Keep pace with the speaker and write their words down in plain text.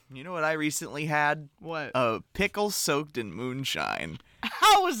You know what I recently had? What? A pickle soaked in moonshine.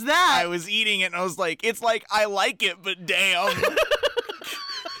 How was that? I was eating it and I was like, it's like, I like it, but damn.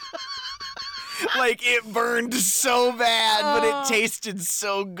 Like, it burned so bad, but it tasted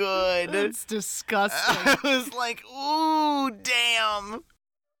so good. It's disgusting. I was like, ooh, damn.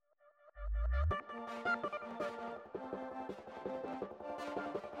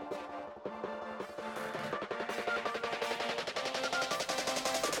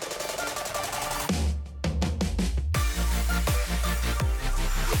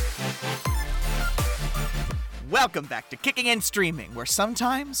 Welcome back to Kicking and Streaming, where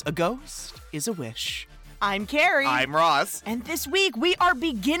sometimes a ghost is a wish. I'm Carrie. I'm Ross. And this week we are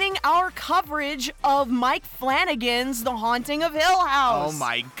beginning our coverage of Mike Flanagan's The Haunting of Hill House. Oh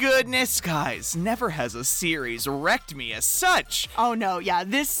my goodness, guys. Never has a series wrecked me as such. Oh no, yeah,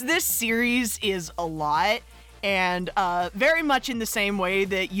 this series is a lot. And very much in the same way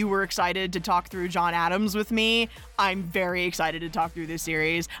that you were excited to talk through John Adams with me, I'm very excited to talk through this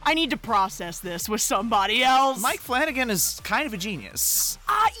series. I need to process this with somebody else. Mike Flanagan is kind of a genius.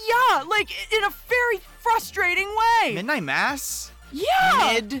 Yeah, like in a very frustrating way. Midnight Mass?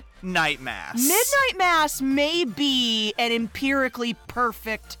 Yeah. Midnight Mass. Midnight Mass may be an empirically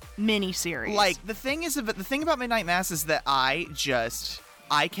perfect miniseries. Like, the thing about Midnight Mass is that I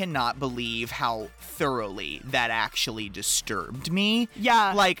cannot believe how thoroughly that actually disturbed me.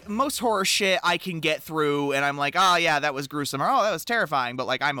 Yeah. Like, most horror shit I can get through, and I'm like, oh, yeah, that was gruesome, or oh, that was terrifying, but,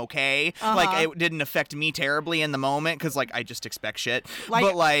 like, I'm okay. Like, it didn't affect me terribly in the moment, because, like, I just expect shit. Like,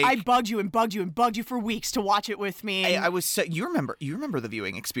 but, like, I bugged you and bugged you and bugged you for weeks to watch it with me. I was so, you remember the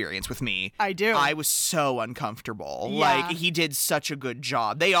viewing experience with me. I do. I was so uncomfortable. Yeah. Like, he did such a good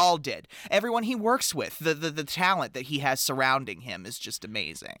job. They all did. Everyone he works with, the talent that he has surrounding him is just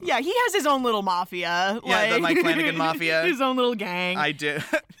amazing. Yeah, he has his own little mafia. Yeah, the Mike Flanagan mafia. His own little gang. I do.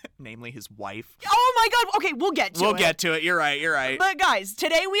 Namely his wife. Oh my god, okay, we'll get to it. We'll get to it, you're right. But guys,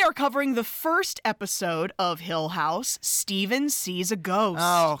 today we are covering the first episode of Hill House, Steven Sees a Ghost.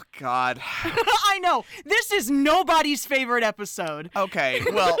 Oh, God. I know, this is nobody's favorite episode. Okay,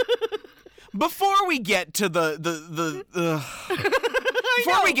 well, before we get to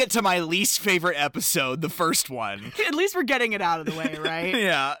before we get to my least favorite episode, the first one. At least we're getting it out of the way, right?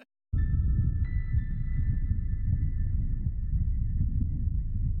 Yeah.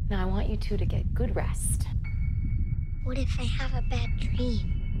 Now I want you two to get good rest. What if I have a bad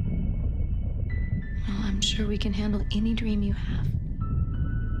dream? Well, I'm sure we can handle any dream you have.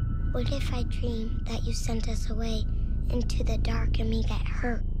 What if I dream that you sent us away into the dark and we get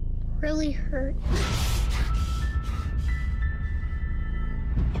hurt? Really hurt?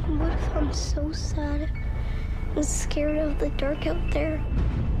 And what if I'm so sad and scared of the dark out there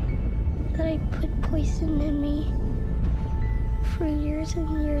that I put poison in me for years and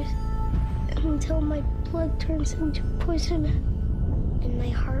years until my blood turns into poison and my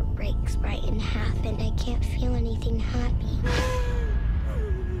heart breaks right in half and I can't feel anything happy.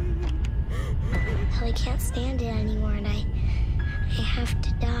 Till I can't stand it anymore and I have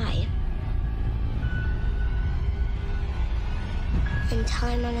to die. Until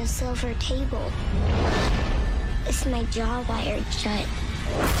I'm on a silver table. Is my jaw wired shut?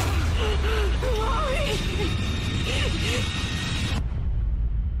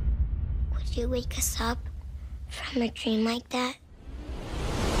 Would you wake us up from a dream like that?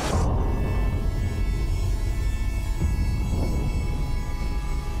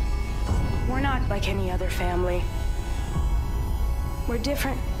 We're not like any other family. We're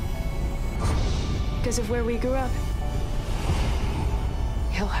different because of where we grew up.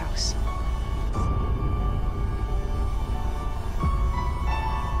 Hill House.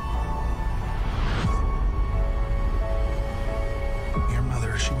 Your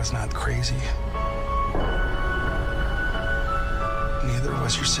mother, she was not crazy. Neither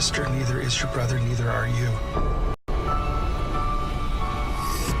was your sister, neither is your brother, neither are you.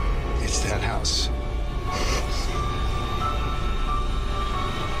 It's that house.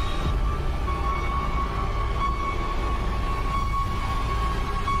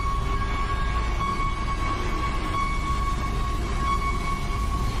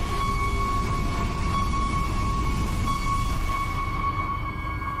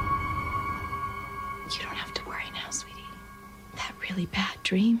 You don't have to worry now, sweetie. That really bad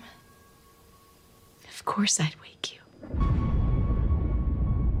dream? Of course I'd wake you.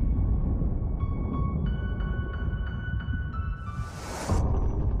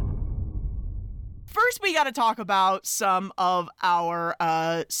 we got to talk about some of our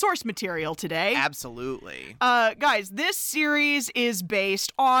source material today. Absolutely. Guys, this series is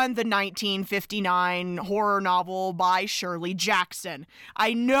based on the 1959 horror novel by Shirley Jackson.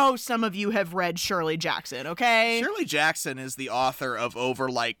 I know some of you have read Shirley Jackson, okay? Shirley Jackson is the author of over,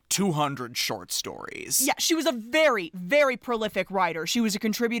 200 short stories. Yeah, she was a very, very prolific writer. She was a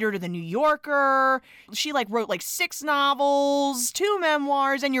contributor to The New Yorker. She, wrote, 6 novels, 2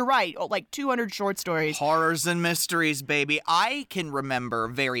 memoirs, and you're right, 200 short stories. Horrors and mysteries, baby. I can remember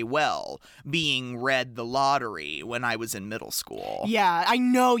very well being read The Lottery when I was in middle school. Yeah, I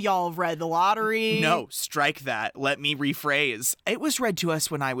know y'all have read The Lottery. No, strike that. Let me rephrase. It was read to us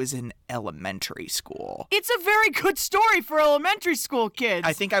when I was in elementary school. It's a very good story for elementary school kids.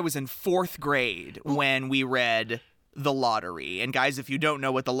 I think I was in 4th grade when we read The Lottery. And guys, if you don't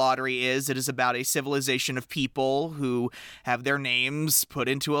know what The Lottery is, it is about a civilization of people who have their names put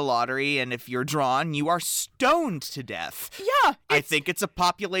into a lottery, and if you're drawn, you are stoned to death. Yeah. I think it's a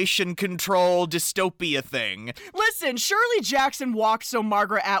population control dystopia thing. Listen, Shirley Jackson walked so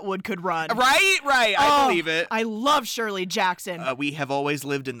Margaret Atwood could run. Right. I believe it. I love Shirley Jackson. We Have Always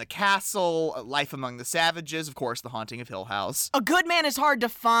Lived in the Castle, Life Among the Savages, of course, The Haunting of Hill House. A Good Man is Hard to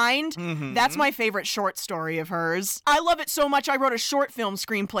Find. Mm-hmm. That's my favorite short story of hers. I love it so much I wrote a short film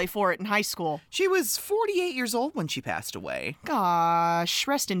screenplay for it in high school. She was 48 years old when she passed away. Gosh,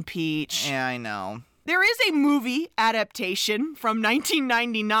 rest in peach. Yeah, I know. There is a movie adaptation from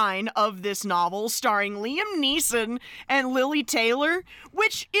 1999 of this novel starring Liam Neeson and Lily Taylor,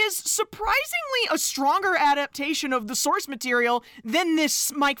 which is surprisingly a stronger adaptation of the source material than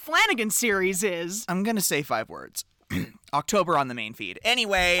this Mike Flanagan series is. I'm gonna say 5 words. October on the main feed.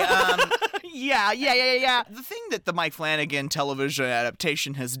 Anyway, Yeah. the thing that the Mike Flanagan television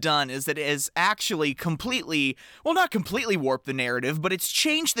adaptation has done is that it has actually not completely warped the narrative, but it's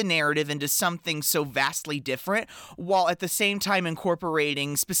changed the narrative into something so vastly different, while at the same time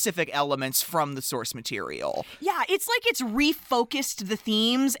incorporating specific elements from the source material. Yeah, it's like it's refocused the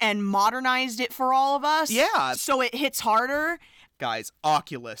themes and modernized it for all of us. Yeah. So it hits harder. Guys,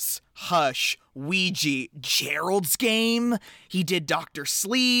 Oculus, Hush, Ouija, Gerald's Game. He did Dr.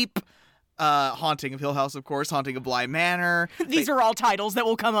 Sleep. Haunting of Hill House, of course, Haunting of Bly Manor. These are all titles that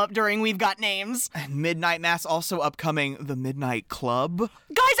will come up during We've Got Names. And Midnight Mass, also upcoming The Midnight Club.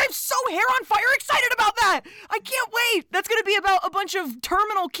 Guys, I'm so hair on fire excited about that! I can't wait! That's gonna be about a bunch of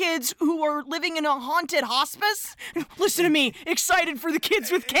terminal kids who are living in a haunted hospice. Listen to me, excited for the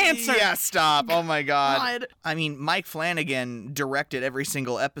kids with cancer. Yeah, stop. Oh my God. God. I mean, Mike Flanagan directed every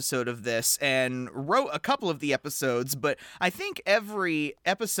single episode of this and wrote a couple of the episodes, but I think every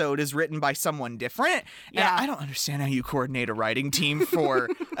episode is written by someone different. Yeah. And I don't understand how you coordinate a writing team for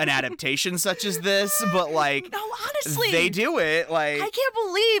an adaptation such as this, but No, honestly. they do it. I can't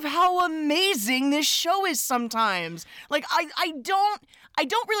believe how amazing this show is sometimes. I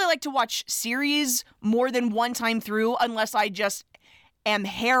don't really like to watch series more than one time through unless I just am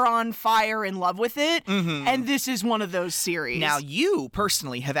hair on fire in love with it. Mm-hmm. And this is one of those series. Now, you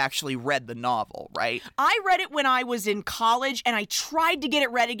personally have actually read the novel, right? I read it when I was in college, and I tried to get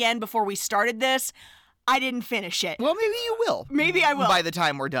it read again before we started this. I didn't finish it. Well, maybe you will. Maybe I will. By the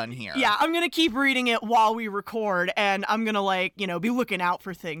time we're done here. Yeah, I'm going to keep reading it while we record, and I'm going to, be looking out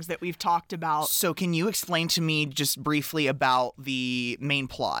for things that we've talked about. So can you explain to me just briefly about the main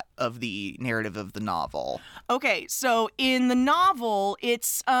plot of the narrative of the novel? Okay, so in the novel, it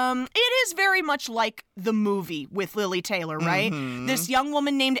is very much like the movie with Lily Taylor, right? Mm-hmm. This young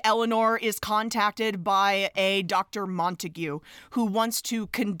woman named Eleanor is contacted by a Dr. Montague who wants to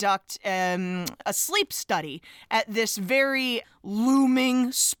conduct a sleep study at this very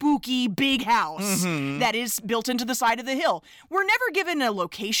looming, spooky, big house that is built into the side of the hill. We're never given a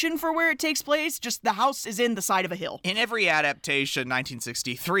location for where it takes place, just the house is in the side of a hill. In every adaptation,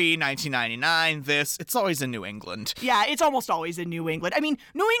 1963, 1999, it's always in New England. Yeah, it's almost always in New England. I mean,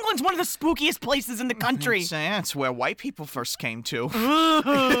 New England's one of the spookiest places in the country. It's where white people first came to.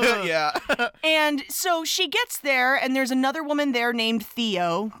 Yeah. And so she gets there, and there's another woman there named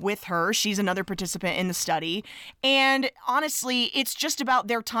Theo with her. She's another participant in the study. And honestly, it's just about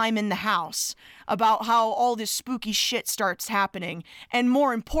their time in the house, about how all this spooky shit starts happening. And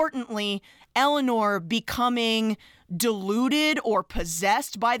more importantly, Eleanor becoming deluded or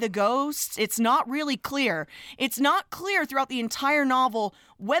possessed by the ghosts. It's not really clear. It's not clear throughout the entire novel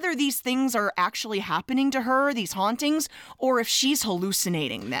whether these things are actually happening to her, these hauntings, or if she's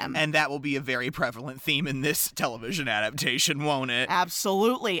hallucinating them. And that will be a very prevalent theme in this television adaptation, won't it?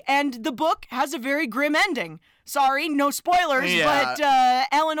 Absolutely. And the book has a very grim ending. Sorry, no spoilers, Yeah. but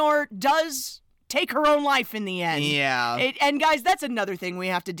Eleanor does take her own life in the end. Yeah. And guys, that's another thing we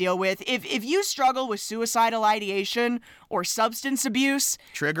have to deal with. If you struggle with suicidal ideation or substance abuse,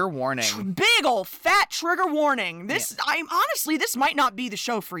 Trigger warning. big old fat trigger warning. This, honestly, this might not be the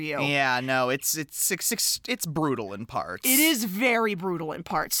show for you. Yeah, no, it's brutal in parts. It is very brutal in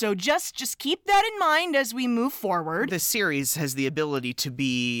parts. So just keep that in mind as we move forward. The series has the ability to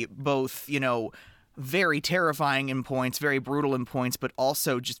be both, very terrifying in points, very brutal in points, but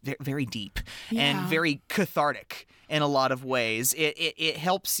also just very deep and very cathartic in a lot of ways. It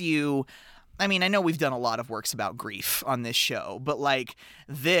helps you. I mean, I know we've done a lot of works about grief on this show, but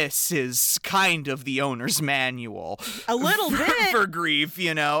this is kind of the owner's manual. A little bit. For grief,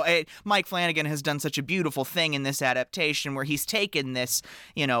 Mike Flanagan has done such a beautiful thing in this adaptation where he's taken this,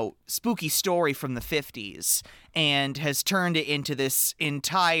 spooky story from the 50s and has turned it into this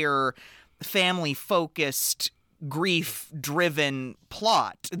entire family-focused, grief-driven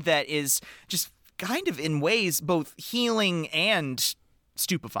plot that is just kind of in ways both healing and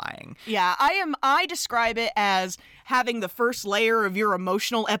stupefying. Yeah, I describe it as having the first layer of your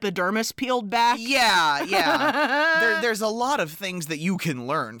emotional epidermis peeled back. Yeah. There's a lot of things that you can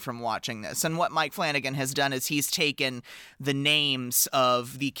learn from watching this. And what Mike Flanagan has done is he's taken the names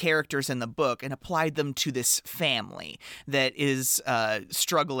of the characters in the book and applied them to this family that is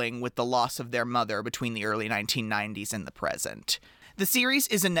struggling with the loss of their mother between the early 1990s and the present. The series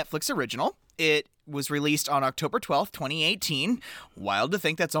is a Netflix original. It was released on October 12th, 2018. Wild to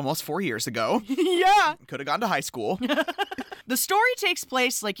think that's almost 4 years ago. Yeah. Could have gone to high school. The story takes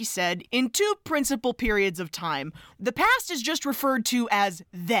place, like you said, in two principal periods of time. The past is just referred to as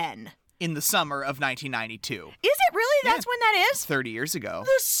then. In the summer of 1992. Is it really? That's when that is? 30 years ago.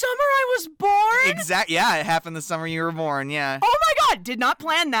 The summer I was born? Exactly. Yeah, it happened the summer you were born, yeah. Oh my God, did not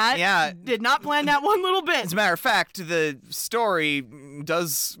plan that. Yeah. Did not plan that one little bit. As a matter of fact, the story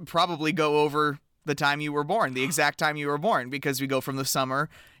does probably go over the time you were born, the exact time you were born, because we go from the summer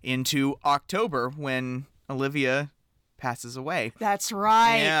into October when Olivia passes away. That's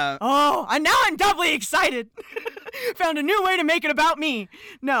right. Yeah. Oh, and now I'm doubly excited. Found a new way to make it about me.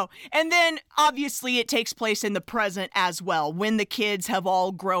 No. And then, obviously, it takes place in the present as well, when the kids have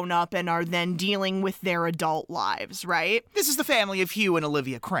all grown up and are then dealing with their adult lives, right? This is the family of Hugh and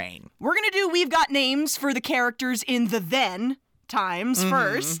Olivia Crane. We've got names for the characters in the then times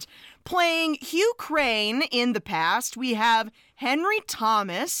first. Playing Hugh Crane in the past, we have Henry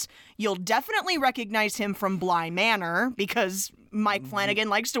Thomas. You'll definitely recognize him from Bly Manor because Mike Flanagan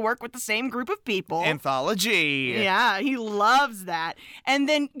likes to work with the same group of people. Anthology. Yeah, he loves that. And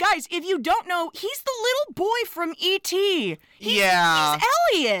then, guys, if you don't know, he's the little boy from E.T. He's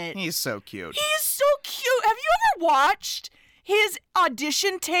Elliot. He's so cute. He's so cute. Have you ever watched his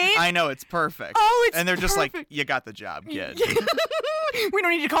audition tape? I know, it's perfect. Oh, it's And they're just like, perfect. you got the job, kid. We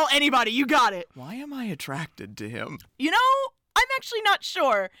don't need to call anybody. You got it. Why am I attracted to him? I'm actually not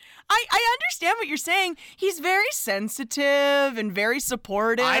sure. I understand what you're saying. He's very sensitive and very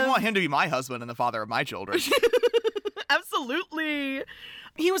supportive. I'd want him to be my husband and the father of my children. Absolutely.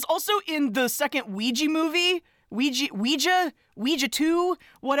 He was also in the second Ouija movie. Ouija 2,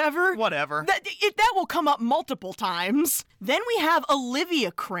 whatever. Whatever. That will come up multiple times. Then we have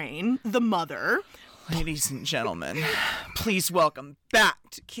Olivia Crane, the mother. Ladies and gentlemen, please welcome back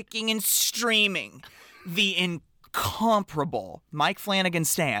to Kicking and Streaming, the incomparable Mike Flanagan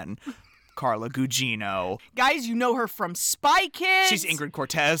stan, Carla Gugino. Guys, you know her from Spy Kids. She's Ingrid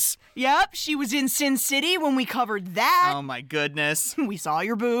Cortez. Yep, she was in Sin City when we covered that. Oh my goodness. We saw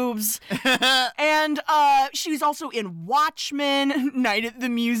your boobs. And she was also in Watchmen, Night at the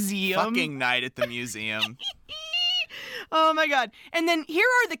Museum. Fucking Night at the Museum. Oh my God. And then here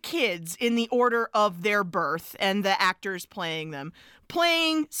are the kids in the order of their birth and the actors playing them.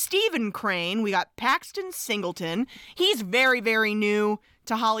 Playing Stephen Crane, we got Paxton Singleton. He's very, very new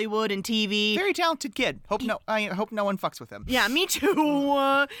to Hollywood and TV. Very talented kid. I hope no one fucks with him. Yeah, me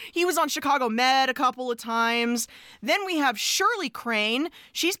too. He was on Chicago Med a couple of times. Then we have Shirley Crane.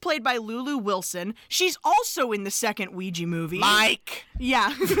 She's played by Lulu Wilson. She's also in the second Ouija movie. Mike!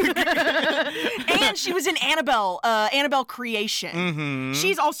 Yeah. And she was in Annabelle Creation. Mm-hmm.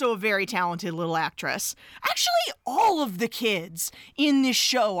 She's also a very talented little actress. Actually, all of the kids in this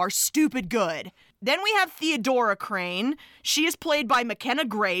show are stupid good. Then we have Theodora Crane. She is played by McKenna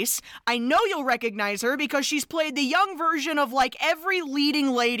Grace. I know you'll recognize her because she's played the young version of like every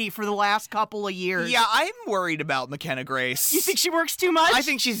leading lady for the last couple of years. Yeah, I'm worried about McKenna Grace. You think she works too much? I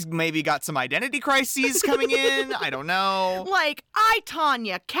think she's maybe got some identity crises coming in. I don't know. Like, I,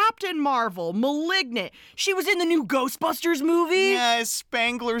 Tanya, Captain Marvel, Malignant. She was in the new Ghostbusters movie. Yeah,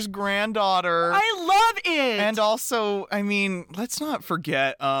 Spangler's granddaughter. I love it. And also, I mean, let's not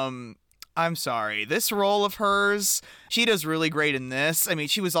forget, I'm sorry. This role of hers, she does really great in this. I mean,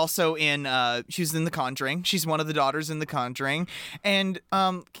 she was also in, she was in The Conjuring. She's one of the daughters in The Conjuring. And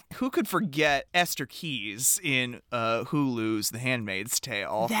who could forget Esther Keyes in Hulu's The Handmaid's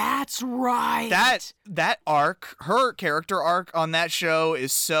Tale? That's right. That arc, her character arc on that show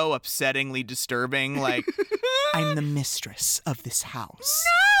is so upsettingly disturbing. Like, I'm the mistress of this house.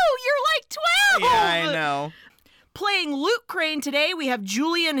 No, you're like 12. Yeah, I know. Playing Luke Crane today, we have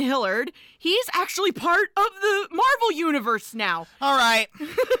Julian Hillard. He's actually part of the Marvel Universe now. All right.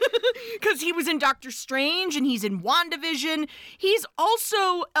 Because he was in Doctor Strange and he's in WandaVision. He's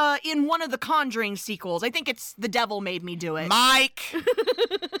also in one of the Conjuring sequels. I think it's The Devil Made Me Do It. Mike!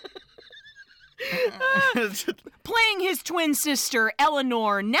 Playing his twin sister,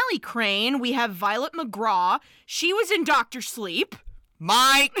 Eleanor Nellie Crane, we have Violet McGraw. She was in Doctor Sleep.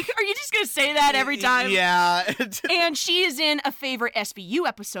 Mike! Are you just going to say that every time? Yeah. And she is in a favorite SVU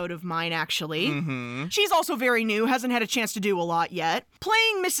episode of mine, actually. Mm-hmm. She's also very new, hasn't had a chance to do a lot yet.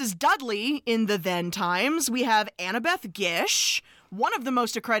 Playing Mrs. Dudley in the Then Times, we have Annabeth Gish, one of the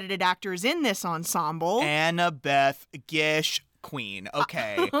most accredited actors in this ensemble. Annabeth Gish. Queen.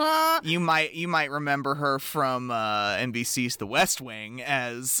 Okay. You might remember her from NBC's The West Wing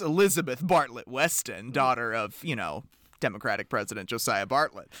as Elizabeth Bartlett Weston, daughter of, Democratic President Josiah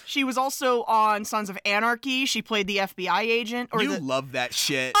Bartlett. She was also on Sons of Anarchy. She played the FBI agent. You love that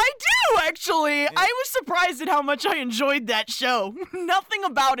shit. I do, actually. I was surprised at how much I enjoyed that show. Nothing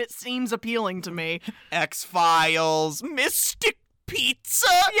about it seems appealing to me. X-Files, Mystic Pizza.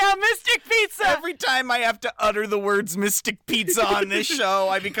 Yeah, Mystic Pizza. Every time I have to utter the words Mystic Pizza on this show,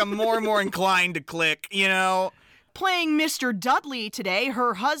 I become more and more inclined to click, Playing Mr. Dudley today,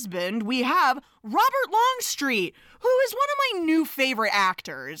 her husband, we have Robert Longstreet, who is one of my new favorite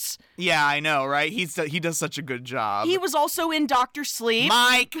actors. Yeah, I know, right? He does such a good job. He was also in Doctor Sleep.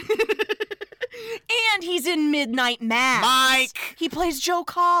 Mike! And he's in Midnight Mass. Mike! He plays Joe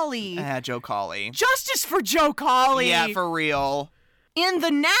Colley. Joe Colley. Justice for Joe Colley. Yeah, for real. In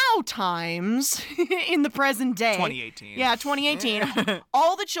the now times, in the present day. 2018. Yeah, 2018.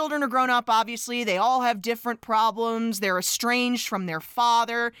 All the children are grown up, obviously. They all have different problems. They're estranged from their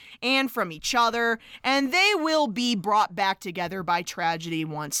father and from each other, and they will be brought back together by tragedy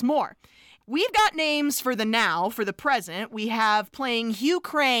once more. We've got names for the now, for the present. We have playing Hugh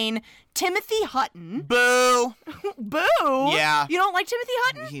Crane, Timothy Hutton. Boo! Boo? Yeah. You don't like Timothy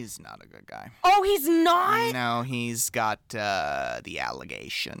Hutton? He's not a good guy. Oh, he's not? No, he's got the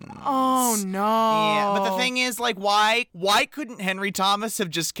allegations. Oh, no. Yeah, but the thing is, why couldn't Henry Thomas have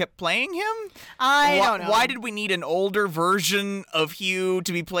just kept playing him? I don't know. Why did we need an older version of Hugh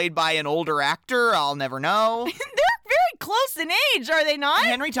to be played by an older actor? I'll never know. They're very close in age, are they not?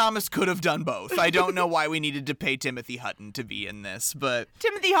 Henry Thomas could have done both. I don't know why we needed to pay Timothy Hutton to be in this, but...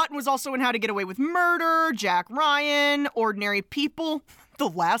 Timothy Hutton was also in How to Get Away with Murder, Jack Ryan, Ordinary People, The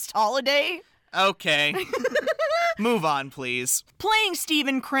Last Holiday. Okay. Move on, please. Playing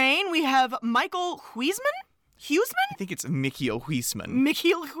Stephen Crane, we have Michael Huisman? I think it's Michiel Huisman.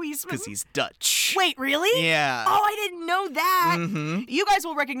 Michiel Huisman? Because he's Dutch. Wait, really? Yeah. Oh, I didn't know that. Mm-hmm. You guys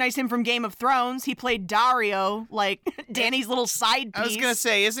will recognize him from Game of Thrones. He played Dario, Danny's little side piece. I was going to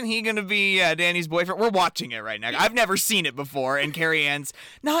say, isn't he going to be Danny's boyfriend? We're watching it right now. I've never seen it before, and Carrie Ann's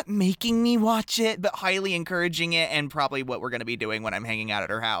not making me watch it, but highly encouraging it, and probably what we're going to be doing when I'm hanging out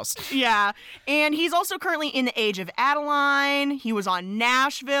at her house. Yeah, and he's also currently in The Age of Adeline. He was on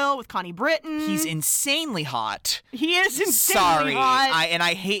Nashville with Connie Britton. He's insanely hot. He is insanely hot.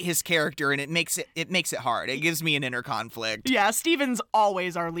 I hate his character, and it makes it hard. It gives me an inner conflict. Yeah, Steven's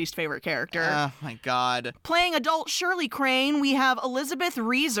always our least favorite character. Oh my god. Playing adult Shirley Crane, we have Elizabeth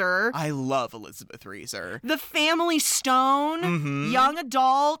Reeser. I love Elizabeth Reeser. The Family Stone, young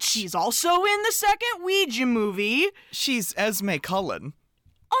adult. She's also in the second Ouija movie. She's Esme Cullen.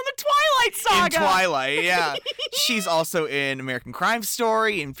 On the Twilight Saga. In Twilight, yeah. She's also in American Crime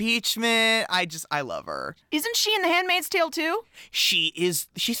Story, Impeachment. I love her. Isn't she in The Handmaid's Tale too? She's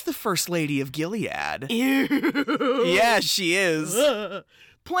the first lady of Gilead. Ew. Yeah, she is.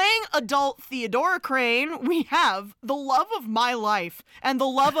 Playing adult Theodora Crane, we have the love of my life and the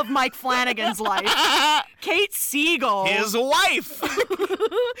love of Mike Flanagan's life, Kate Siegel. His wife.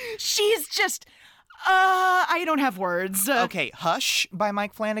 She's just... I don't have words. Okay, Hush by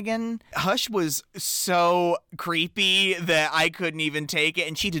Mike Flanagan. Hush was so creepy that I couldn't even take it,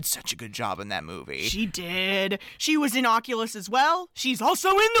 and she did such a good job in that movie. She did. She was in Oculus as well. She's also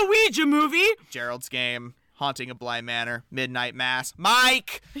in the Ouija movie. Gerald's Game, Haunting of Bly Manor, Midnight Mass.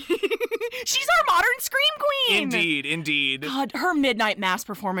 Mike! She's our modern Scream Queen! Indeed. God, her Midnight Mass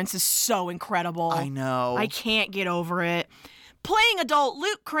performance is so incredible. I know. I can't get over it. Playing adult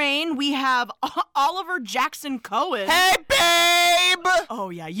Luke Crane, we have Oliver Jackson Cohen. Hey, babe!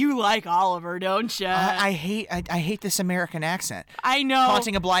 Oh, yeah, you like Oliver, don't you? I hate this American accent. I know.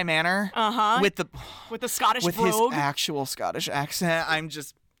 Haunting of Bly Manor. Uh-huh. With the Scottish with brogue. his actual Scottish accent. I'm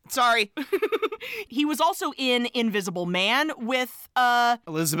just sorry. He was also in Invisible Man with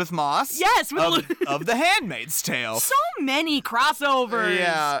Elizabeth Moss. Yes, of The Handmaid's Tale. So many crossovers.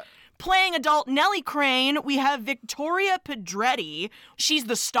 Yeah. Playing adult Nellie Crane, we have Victoria Pedretti. She's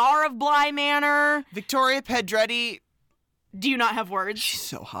the star of Bly Manor. Victoria Pedretti. Do you not have words? She's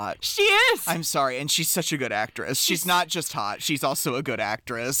so hot. She is. I'm sorry, and she's such a good actress. She's not just hot, she's also a good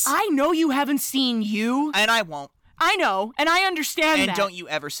actress. I know you haven't seen You. And I won't. I know, and I understand that. And don't you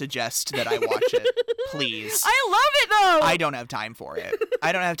ever suggest that I watch it, please. I love it, though. I don't have time for it.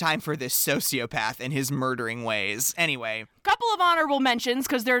 I don't have time for this sociopath and his murdering ways. Anyway. Couple of honorable mentions,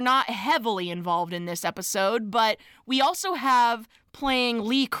 because they're not heavily involved in this episode, but we also have playing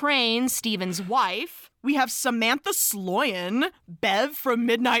Lee Crane, Steven's wife. We have Samantha Sloyan, Bev from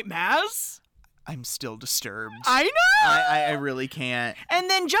Midnight Mass. I'm still disturbed. I know! I really can't.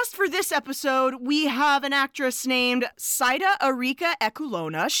 And then just for this episode, we have an actress named Saida Arika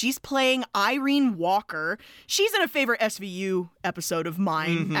Ekulona. She's playing Irene Walker. She's in a favorite SVU episode of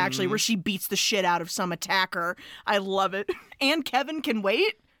mine, actually, where she beats the shit out of some attacker. I love it. And Kevin Can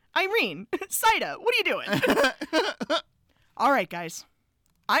Wait? Irene, Saida, what are you doing? All right, guys.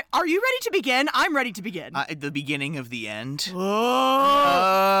 Are you ready to begin? I'm ready to begin. The beginning of the end.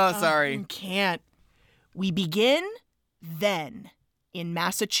 Oh, sorry. I can't. We begin then in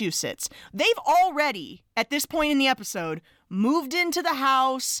Massachusetts. They've already, at this point in the episode, moved into the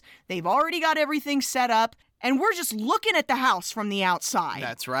house. They've already got everything set up, and we're just looking at the house from the outside.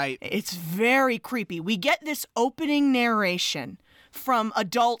 That's right. It's very creepy. We get this opening narration from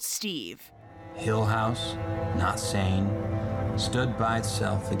adult Steve. Hill House, not sane, stood by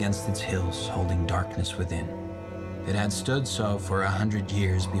itself against its hills, holding darkness within. It had stood so for 100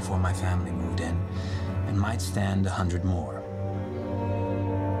 years before my family moved in, and might stand 100 more.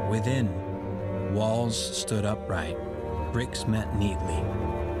 Within, walls stood upright, bricks met neatly,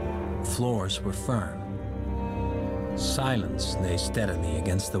 floors were firm. Silence lay steadily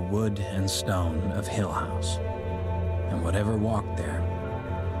against the wood and stone of Hill House, and whatever walked there,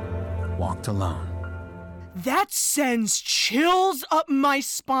 walked alone. That sends chills up my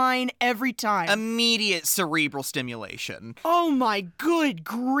spine every time. Immediate cerebral stimulation. Oh my good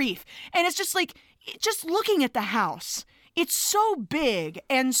grief. And it's just like, just looking at the house, it's so big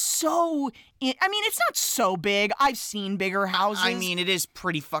and so, I mean, it's not so big. I've seen bigger houses. I mean, it is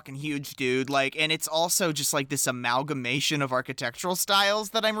pretty fucking huge, dude. Like, and it's also just like this amalgamation of architectural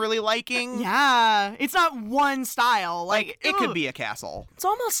styles that I'm really liking. Yeah, it's not one style. Like, it could be a castle. It's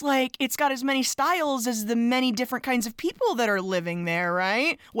almost like it's got as many styles as the many different kinds of people that are living there,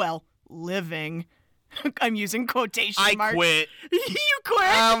 right? Well, living. I'm using quotation marks. I quit. You quit?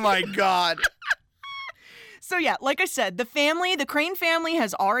 Oh my god. So yeah, like I said, the Crane family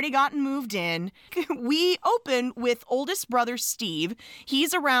has already gotten moved in. We open with oldest brother Steve.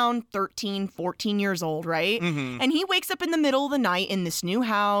 He's around 13, 14 years old, right? Mm-hmm. And he wakes up in the middle of the night in this new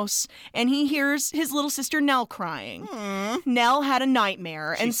house, and he hears his little sister Nell crying. Nell had a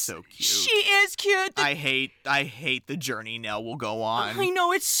nightmare. She's so cute. She is cute. I hate the journey Nell will go on. I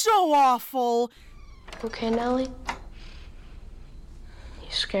know, it's so awful. Okay, Nellie?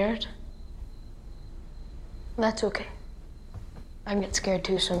 You scared? That's okay. I get scared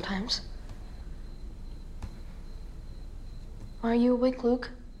too sometimes. Are you awake, Luke?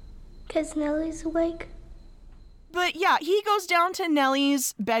 'Cause Nellie's awake. But yeah, he goes down to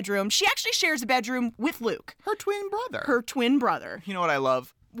Nellie's bedroom. She actually shares a bedroom with Luke. Her twin brother. Her twin brother. You know what I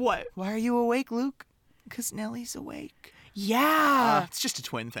love? What? Why are you awake, Luke? 'Cause Nellie's awake. Yeah. It's just a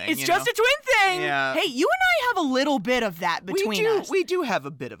twin thing. It's just a twin thing. Yeah. Hey, you and I have a little bit of that between us. We do have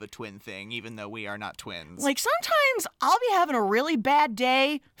a bit of a twin thing, even though we are not twins. Like, sometimes I'll be having a really bad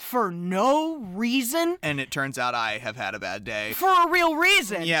day for no reason. And it turns out I have had a bad day. For a real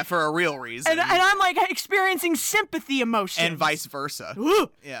reason. Yeah, for a real reason. And I'm like experiencing sympathy emotions. And vice versa.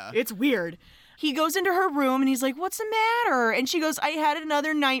 Ooh, Yeah. It's weird. He goes into her room and he's like, "What's the matter?" And she goes, "I had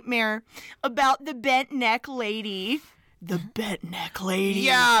another nightmare about the bent neck lady." The bent neck lady.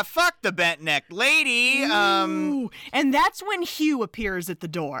 Yeah, fuck the bent neck lady. Ooh. And that's when Hugh appears at the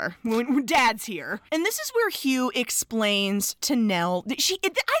door, when Dad's here. And this is where Hugh explains to Nell that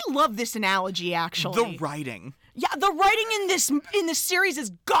I love this analogy, actually. The writing. Yeah, the writing in this series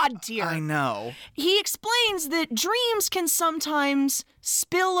is god tier. I know. He explains that dreams can sometimes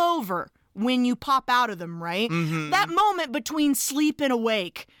spill over when you pop out of them, right? Mm-hmm. That moment between sleep and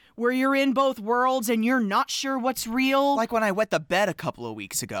awake, where you're in both worlds and you're not sure what's real. Like when I wet the bed a couple of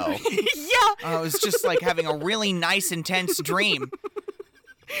weeks ago. Yeah. I was just like having a really nice, intense dream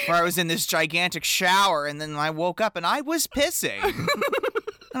where I was in this gigantic shower and then I woke up and I was pissing.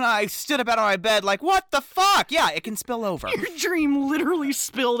 And I stood up out of my bed like, what the fuck? Yeah, it can spill over. Your dream literally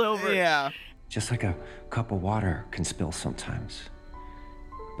spilled over. Yeah. Just like a cup of water can spill sometimes.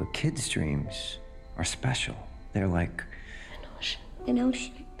 But kids' dreams are special. They're like... An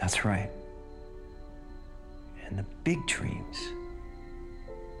ocean. That's right. And the big dreams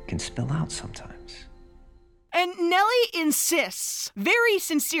can spill out sometimes. And Nellie insists very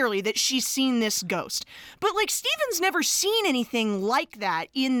sincerely that she's seen this ghost. But, like, Steven's never seen anything like that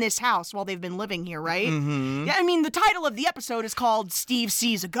in this house while they've been living here, right? Mm-hmm. Yeah, I mean, the title of the episode is called Steve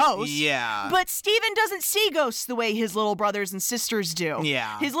Sees a Ghost. Yeah. But Steven doesn't see ghosts the way his little brothers and sisters do.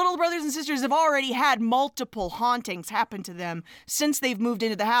 Yeah. His little brothers and sisters have already had multiple hauntings happen to them since they've moved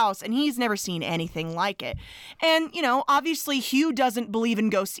into the house, and he's never seen anything like it. And, you know, obviously Hugh doesn't believe in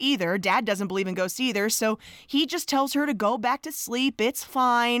ghosts either. Dad doesn't believe in ghosts either, so he just tells her to go back to sleep. It's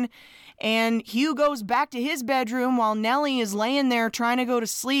fine. And Hugh goes back to his bedroom while Nellie is laying there trying to go to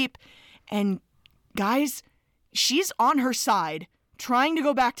sleep. And guys, she's on her side trying to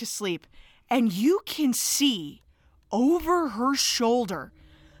go back to sleep. And you can see over her shoulder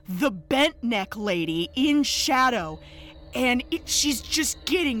the bent neck lady in shadow. And she's just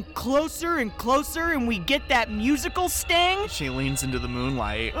getting closer and closer, and we get that musical sting. She leans into the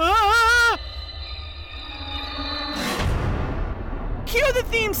moonlight. Ah! Cue the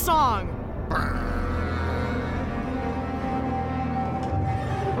theme song!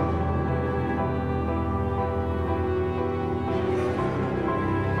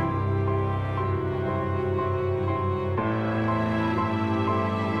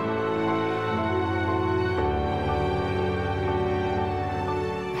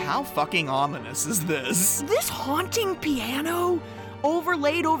 How fucking ominous is this? This haunting piano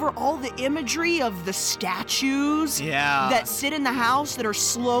overlaid over all the imagery of the statues that sit in the house that are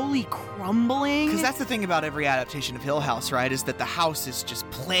slowly crumbling. Because that's the thing about every adaptation of Hill House, right? Is that the house is just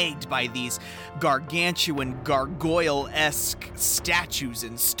plagued by these gargantuan, gargoyle-esque statues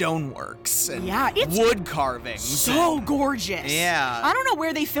and stoneworks and it's wood carvings. So gorgeous. Yeah. I don't know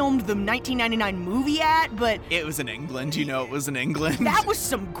where they filmed the 1999 movie at, but it was in England. You know it was in England. That was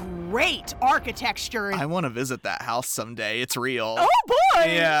some great architecture. I want to visit that house someday. It's real. Oh boy!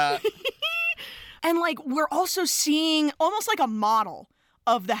 Yeah. And like we're also seeing almost like a model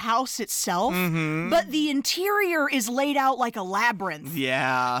of the house itself, but the interior is laid out like a labyrinth.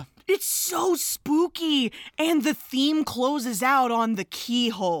 Yeah. It's so spooky, and the theme closes out on the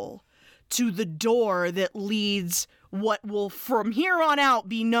keyhole to the door that leads what will from here on out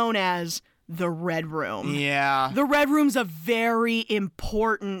be known as the Red Room. Yeah. The Red Room's a very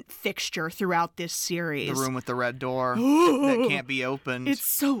important fixture throughout this series. The room with the red door that can't be opened. It's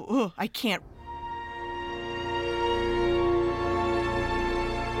so, I can't.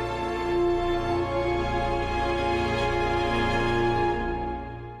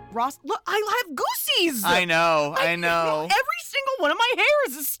 Ross, look, I have goosies. I know. Every single one of my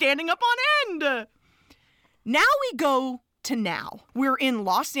hairs is standing up on end. Now we go to now. We're in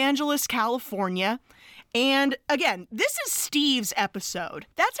Los Angeles, California. And again, this is Steve's episode.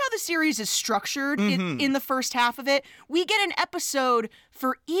 That's how the series is structured in the first half of it. We get an episode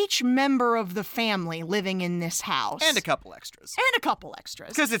for each member of the family living in this house. And a couple extras.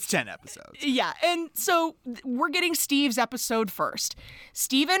 Because it's 10 episodes. Yeah, and so we're getting Steve's episode first.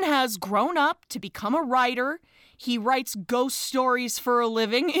 Steven has grown up to become a writer. He writes ghost stories for a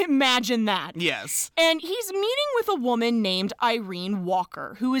living. Imagine that. Yes. And he's meeting with a woman named Irene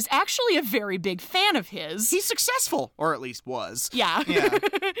Walker, who is actually a very big fan of his. He's successful, or at least was. Yeah.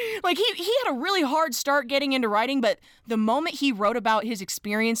 Like, he had a really hard start getting into writing, but the moment he wrote about his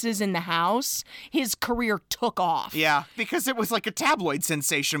experiences in the house, his career took off. Yeah, because it was like a tabloid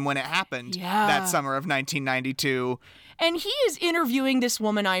sensation when it happened that summer of 1992. And he is interviewing this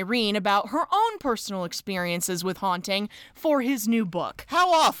woman, Irene, about her own personal experiences with haunting for his new book.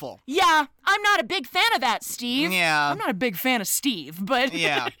 How awful. Yeah, I'm not a big fan of that, Steve. Yeah. I'm not a big fan of Steve, but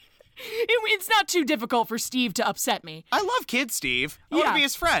yeah. It's not too difficult for Steve to upset me. I love kid Steve. I want to be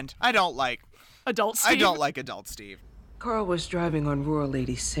his friend. I don't like adult Steve. I don't like adult Steve. Carl was driving on Rural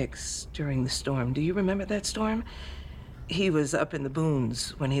 86 during the storm. Do you remember that storm? He was up in the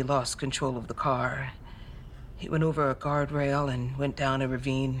boons when he lost control of the car. He went over a guardrail and went down a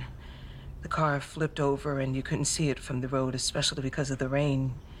ravine. The car flipped over and you couldn't see it from the road, especially because of the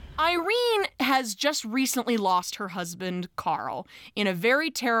rain. Irene has just recently lost her husband, Carl, in a very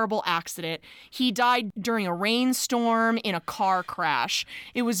terrible accident. He died during a rainstorm in a car crash.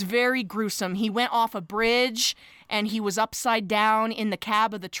 It was very gruesome. He went off a bridge and he was upside down in the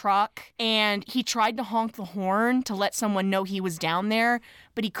cab of the truck, and he tried to honk the horn to let someone know he was down there,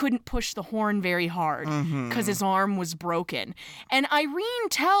 but he couldn't push the horn very hard because his arm was broken. And Irene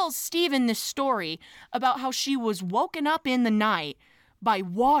tells Stephen this story about how she was woken up in the night by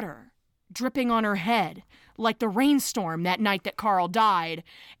water dripping on her head, like the rainstorm that night that Carl died.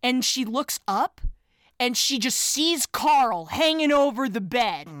 And she looks up, and she just sees Carl hanging over the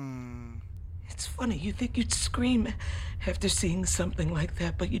bed. It's funny, you think you'd scream after seeing something like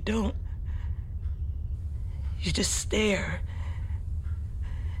that, but you don't. You just stare.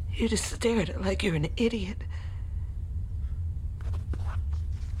 You just stare at it like you're an idiot.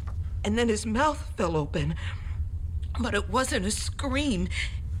 And then his mouth fell open. But it wasn't a scream.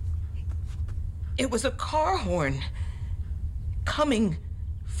 It was a car horn coming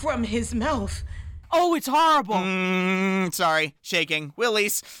from his mouth. Oh, it's horrible. Sorry, shaking.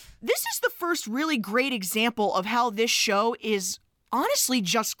 Willies. This is the first really great example of how this show is honestly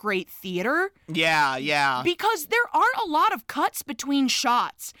just great theater. Yeah. Because there aren't a lot of cuts between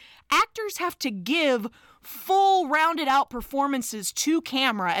shots. Actors have to give full rounded out performances to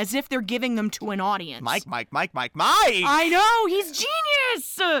camera as if they're giving them to an audience. Mike. I know, he's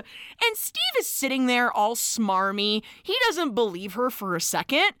genius! And Steve is sitting there all smarmy. He doesn't believe her for a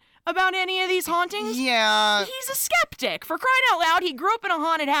second about any of these hauntings. Yeah. He's a skeptic. For crying out loud, he grew up in a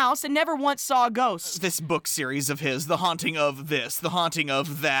haunted house and never once saw a ghost. This book series of his, The Haunting of This, The Haunting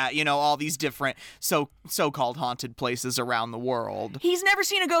of That, all these different so-called haunted places around the world. He's never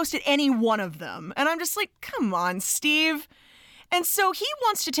seen a ghost at any one of them. And I'm just like, come on, Steve. And so he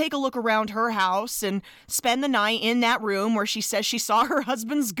wants to take a look around her house and spend the night in that room where she says she saw her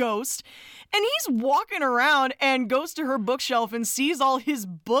husband's ghost. And he's walking around and goes to her bookshelf and sees all his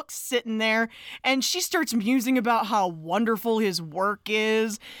books sitting there. And she starts musing about how wonderful his work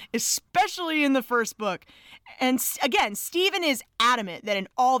is, especially in the first book. And again, Stephen is adamant that in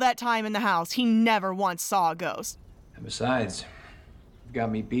all that time in the house, he never once saw a ghost. And besides, you've got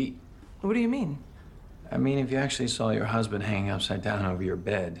me beat. What do you mean? I mean, if you actually saw your husband hanging upside down over your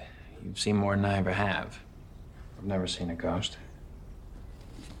bed, you've seen more than I ever have. I've never seen a ghost.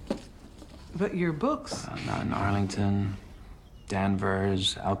 But your books. Not in Arlington,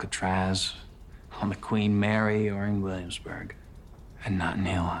 Danvers, Alcatraz, on the Queen Mary, or in Williamsburg. And not in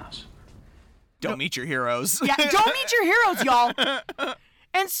Hill House. Don't meet your heroes. Yeah, don't meet your heroes, y'all.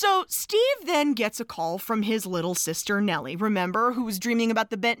 And so Steve then gets a call from his little sister, Nellie, remember, who was dreaming about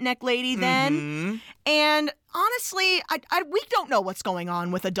the bent neck lady then? And honestly, we don't know what's going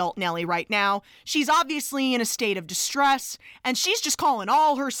on with adult Nellie right now. She's obviously in a state of distress, and she's just calling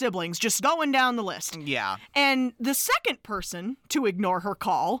all her siblings, just going down the list. Yeah. And the second person to ignore her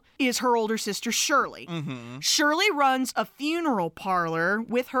call is her older sister, Shirley. Shirley runs a funeral parlor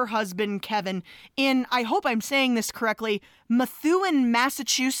with her husband, Kevin, in, I hope I'm saying this correctly, Methuen,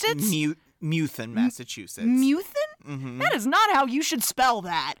 Massachusetts? Methuen, Massachusetts. Methuen? That is not how you should spell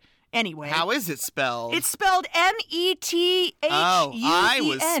that. Anyway. How is it spelled? It's spelled Methuen. Oh, I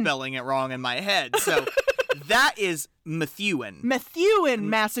was spelling it wrong in my head. So that is Methuen. Methuen,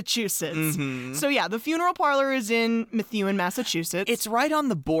 Massachusetts. So yeah, the funeral parlor is in Methuen, Massachusetts. It's right on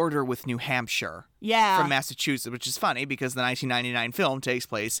the border with New Hampshire. Yeah. From Massachusetts, which is funny because the 1999 film takes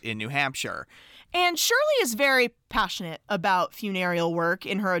place in New Hampshire. And Shirley is very passionate about funereal work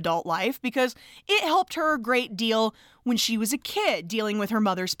in her adult life because it helped her a great deal when she was a kid, dealing with her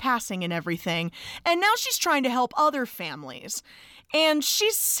mother's passing and everything. And now she's trying to help other families. And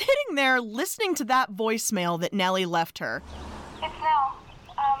she's sitting there listening to that voicemail that Nellie left her. It's Nell.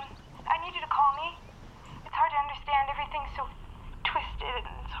 I need you to call me. It's hard to understand. Everything's so twisted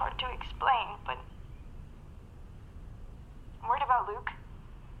and it's hard to explain, but I'm worried about Luke.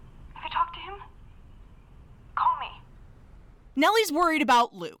 Have you talked to him? Call me. Nellie's worried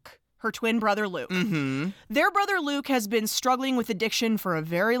about Luke, her twin brother Luke. Their brother Luke has been struggling with addiction for a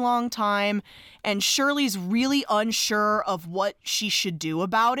very long time, and Shirley's really unsure of what she should do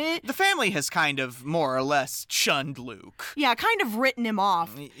about it. The family has kind of more or less shunned Luke. Yeah, kind of written him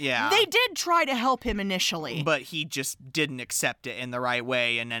off. Yeah. They did try to help him initially. But he just didn't accept it in the right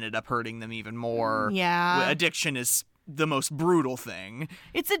way and ended up hurting them even more. Yeah. Addiction is the most brutal thing.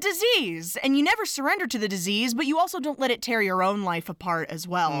 It's a disease, and you never surrender to the disease, but you also don't let it tear your own life apart as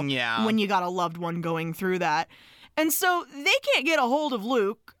well. Yeah. When you got a loved one going through that. And so they can't get a hold of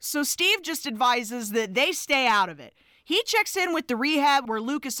Luke, so Steve just advises that they stay out of it. He checks in with the rehab where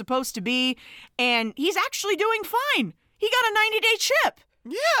Luke is supposed to be, and he's actually doing fine. He got a 90-day chip.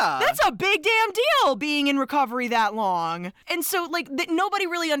 Yeah. That's a big damn deal, being in recovery that long. And so, like, nobody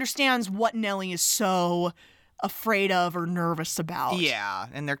really understands what Nellie is so afraid of or nervous about. Yeah,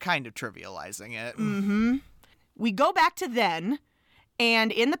 and they're kind of trivializing it. Mm-hmm. We go back to then,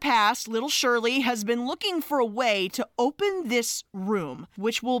 and in the past, little Shirley has been looking for a way to open this room,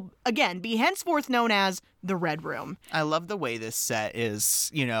 which will, again, be henceforth known as the Red Room. I love the way this set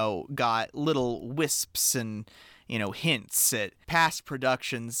is, got little wisps and, hints at past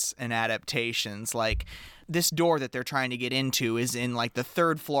productions and adaptations. Like, this door that they're trying to get into is in, like, the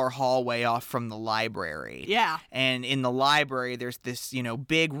third floor hallway off from the library. Yeah. And in the library, there's this,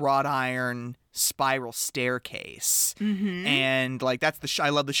 big wrought iron spiral staircase. Mm-hmm. And, like, that's I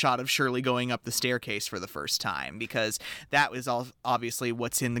love the shot of Shirley going up the staircase for the first time, because that was obviously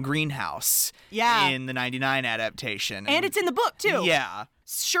what's in the greenhouse. Yeah. In the 99 adaptation. And it's in the book, too. Yeah.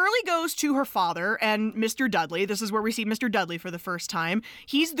 Shirley goes to her father and Mr. Dudley. This is where we see Mr. Dudley for the first time.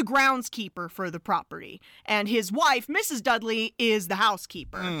 He's the groundskeeper for the property, and his wife, Mrs. Dudley, is the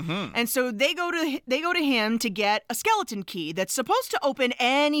housekeeper. Mm-hmm. And so they go to him to get a skeleton key that's supposed to open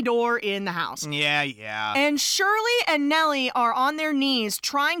any door in the house. Yeah. And Shirley and Nellie are on their knees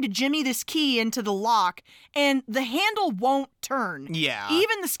trying to jimmy this key into the lock, and the handle won't turn. Yeah.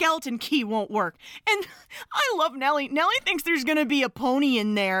 Even the skeleton key won't work. And I love Nellie. Nellie thinks there's going to be a pony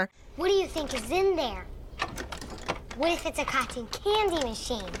in there. What do you think is in there? What if it's a cotton candy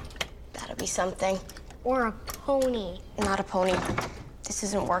machine? That'll be something. Or a pony? Not a pony. This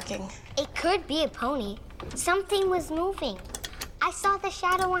isn't working. It could be a pony. Something was moving. I saw the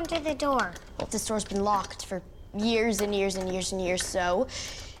shadow under the door. Well, this door's been locked for years and years and years and years, so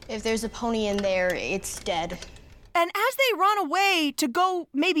if there's a pony in there, it's dead. And as they run away to go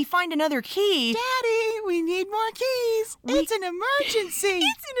maybe find another key... Daddy, we need more keys. It's an emergency.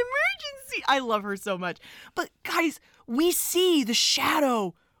 It's an emergency. I love her so much. But guys, we see the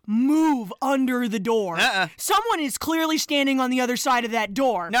shadow move under the door. Someone is clearly standing on the other side of that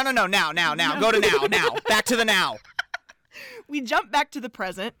door. No. Now. Go to now. Back to the now. We jump back to the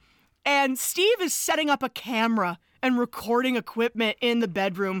present, and Steve is setting up a camera and recording equipment in the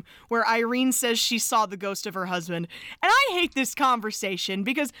bedroom where Irene says she saw the ghost of her husband. And I hate this conversation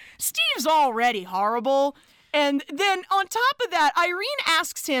because Steve's already horrible. And then on top of that, Irene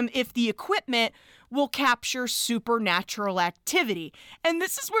asks him if the equipment will capture supernatural activity. And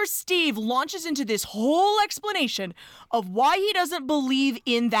this is where Steve launches into this whole explanation of why he doesn't believe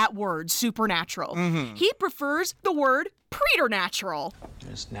in that word, supernatural. Mm-hmm. He prefers the word preternatural.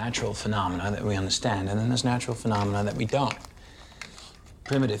 There's natural phenomena that we understand, and then there's natural phenomena that we don't.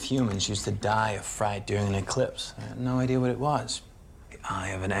 Primitive humans used to die of fright during an eclipse. I had no idea what it was. The eye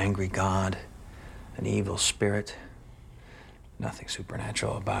of an angry god, an evil spirit. Nothing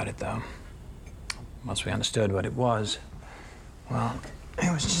supernatural about it, though. Once we understood what it was, well,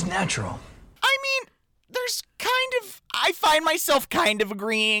 it was just natural. I mean, I find myself kind of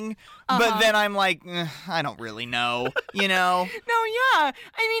agreeing, but then I'm like, I don't really know, No, yeah. I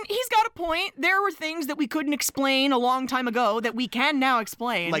mean, he's got a point. There were things that we couldn't explain a long time ago that we can now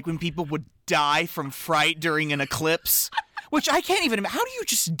explain. Like when people would die from fright during an eclipse, which I can't even imagine. How do you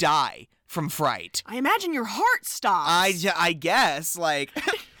just die from fright? I imagine your heart stops. I guess, like...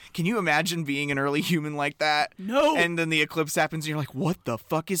 Can you imagine being an early human like that? No. And then the eclipse happens and you're like, what the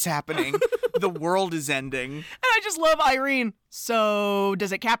fuck is happening? The world is ending. And I just love Irene. So,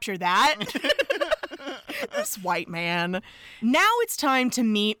 does it capture that? This white man. Now it's time to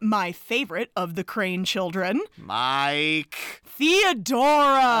meet my favorite of the Crane children. Mike.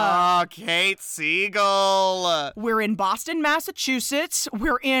 Theodora. Oh, Kate Siegel. We're in Boston, Massachusetts.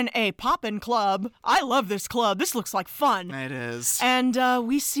 We're in a poppin' club. I love this club. This looks like fun. It is. And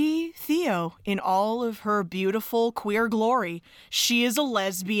we see Theo in all of her beautiful queer glory. She is a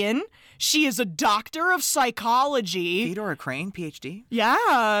lesbian. She is a doctor of psychology. Theodora Crane, PhD?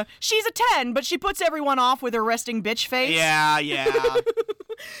 Yeah. She's a 10, but she puts everyone off with her resting bitch face. Yeah.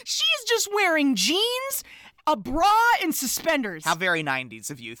 She's just wearing jeans, a bra, and suspenders. How very 90s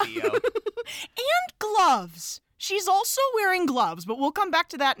of you, Theo. And gloves. She's also wearing gloves, but we'll come back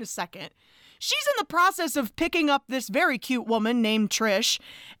to that in a second. She's in the process of picking up this very cute woman named Trish,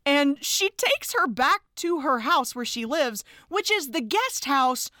 and she takes her back to her house where she lives, which is the guest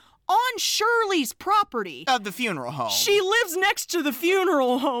house on Shirley's property. The funeral home. She lives next to the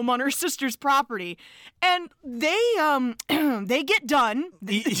funeral home on her sister's property. And they get done.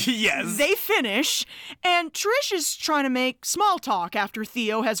 Yes. They finish. And Trish is trying to make small talk after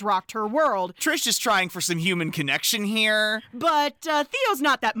Theo has rocked her world. Trish is trying for some human connection here. But Theo's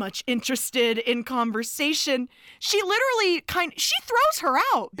not that much interested in conversation. She literally she throws her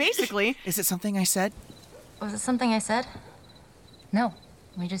out, basically. Is it something I said? Was it something I said? No.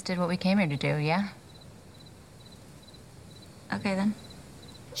 We just did what we came here to do, yeah? Okay, then.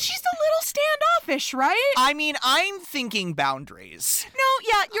 She's a little standoffish, right? I mean, I'm thinking boundaries. No,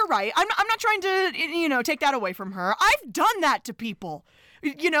 yeah, you're right. I'm not trying to, take that away from her. I've done that to people.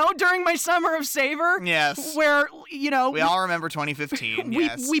 During my summer of Savor. Yes. Where, We all remember 2015,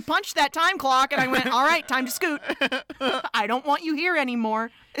 yes. We punched that time clock and I went, all right, time to scoot. I don't want you here anymore.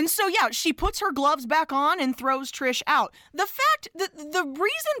 And so, yeah, she puts her gloves back on and throws Trish out. The fact that the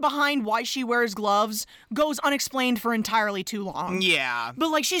reason behind why she wears gloves goes unexplained for entirely too long. Yeah.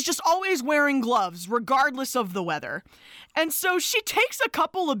 But, she's just always wearing gloves, regardless of the weather. And so she takes a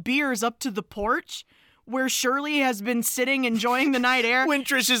couple of beers up to the porch, where Shirley has been sitting enjoying the night air. When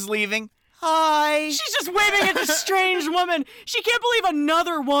Trish is leaving. Hi. She's just waving at this strange woman. She can't believe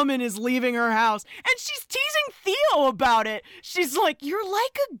another woman is leaving her house. And she's teasing Theo about it. She's like, you're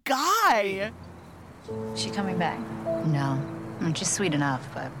like a guy. She coming back? No. I mean, she's sweet enough,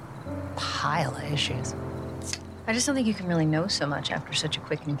 but pile of issues. I just don't think you can really know so much after such a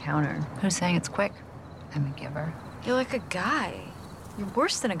quick encounter. Who's saying it's quick? I'm a giver. You're like a guy. You're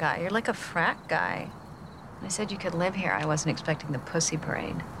worse than a guy. You're like a frat guy. When I said you could live here, I wasn't expecting the pussy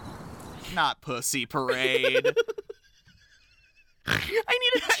parade. Not pussy parade. I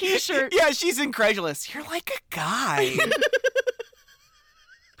need a t-shirt. Yeah, she's incredulous. You're like a guy.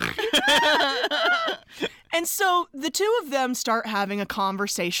 And so the two of them start having a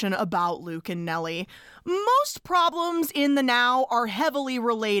conversation about Luke and Nellie. Most problems in the now are heavily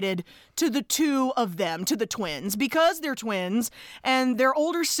related to the two of them, to the twins, because they're twins and their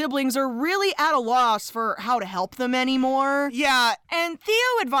older siblings are really at a loss for how to help them anymore. Yeah. And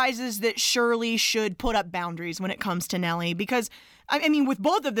Theo advises that Shirley should put up boundaries when it comes to Nellie because, I mean, with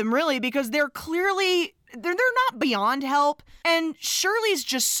both of them really, because they're clearly... They're not beyond help, and Shirley's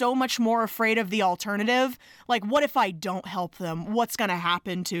just so much more afraid of the alternative. Like, what if I don't help them? What's gonna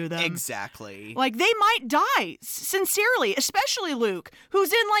happen to them? Exactly. Like, they might die, sincerely, especially Luke,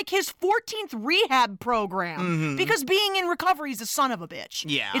 who's in, his 14th rehab program, because being in recovery is a son of a bitch.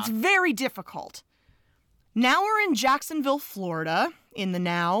 Yeah. It's very difficult. Now we're in Jacksonville, Florida, in the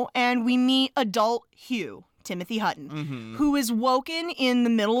now, and we meet adult Hugh. Timothy Hutton, who is woken in the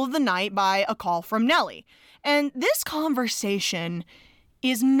middle of the night by a call from Nellie. And this conversation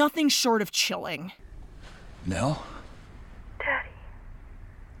is nothing short of chilling. Nell? Daddy.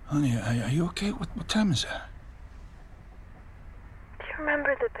 Honey, are you okay? What time is it? Do you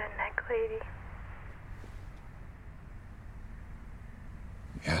remember the bed neck lady?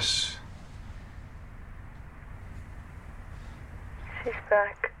 Yes. She's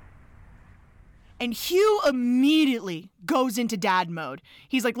back. And Hugh immediately goes into dad mode.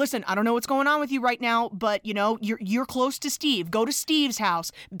 He's like, listen, I don't know what's going on with you right now, but, you're close to Steve. Go to Steve's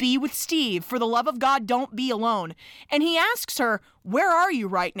house. Be with Steve. For the love of God, don't be alone. And he asks her, where are you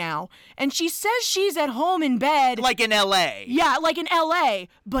right now? And she says she's at home in bed. Like in L.A. Yeah, like in L.A.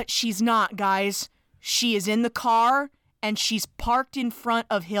 But she's not, guys. She is in the car, and she's parked in front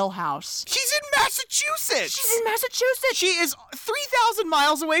of Hill House. She's in Massachusetts! She's in Massachusetts! She is 3,000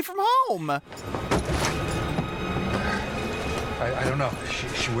 miles away from home! I don't know.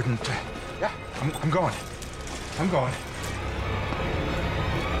 She wouldn't... Yeah, I'm going. I'm going.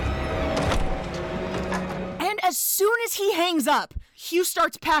 And as soon as he hangs up, Hugh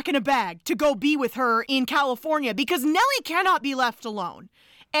starts packing a bag to go be with her in California because Nellie cannot be left alone.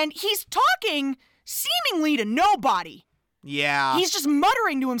 And he's talking seemingly to nobody. Yeah. He's just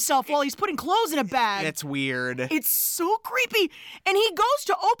muttering to himself while he's putting clothes in a bag. It's weird. It's so creepy. And he goes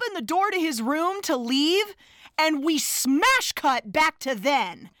to open the door to his room to leave, and we smash cut back to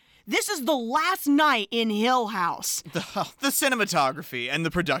then. This is the last night in Hill House. The cinematography and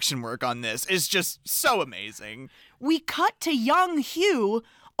the production work on this is just so amazing. We cut to young Hugh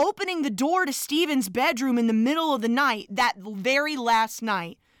opening the door to Steven's bedroom in the middle of the night, that very last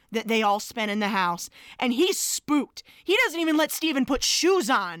night that they all spent in the house. And he's spooked. He doesn't even let Steven put shoes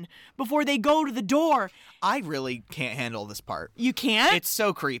on before they go to the door. I really can't handle this part. You can't? It's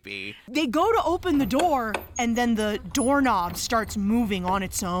so creepy. They go to open the door, and then the doorknob starts moving on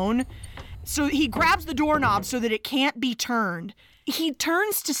its own. So he grabs the doorknob so that it can't be turned. He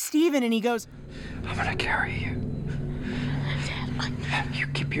turns to Steven and he goes, I'm gonna carry you. You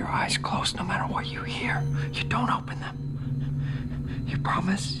keep your eyes closed no matter what you hear. You don't open them. You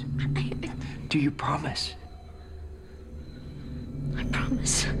promise? Do you promise? I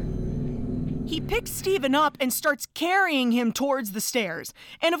promise. He picks Steven up and starts carrying him towards the stairs.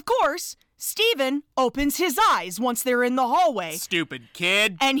 And of course, Steven opens his eyes once they're in the hallway. Stupid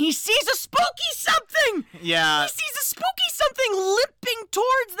kid. And he sees a spooky something! Yeah. He sees a spooky something limping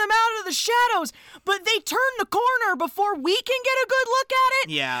towards them out of the shadows, but they turn the corner before we can get a good look at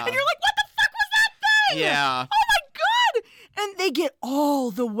it. Yeah. And you're like, what the fuck was that thing? Yeah. Oh my god! And they get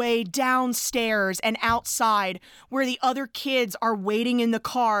all the way downstairs and outside where the other kids are waiting in the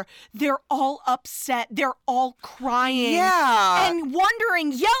car. They're all upset. They're all crying. Yeah. And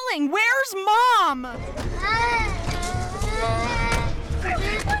wondering, yelling, where's Mom? What's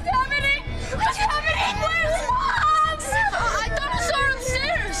happening? What's happening? Where's Mom? I thought I saw her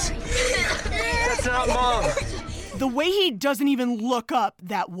upstairs. That's not Mom. The way he doesn't even look up,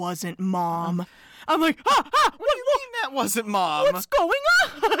 that wasn't Mom. I'm like, what do you mean that wasn't Mom? What's going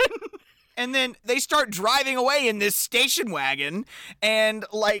on? And then they start driving away in this station wagon, and,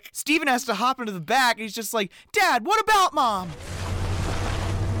 like, Steven has to hop into the back, and he's just like, Dad, what about Mom?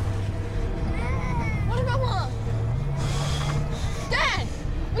 What about Mom? Dad!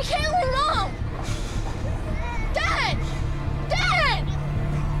 We can't leave Mom! Dad! Dad!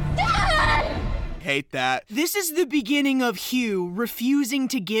 Dad! Hate that. This is the beginning of Hugh refusing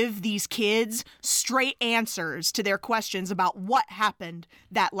to give these kids straight answers to their questions about what happened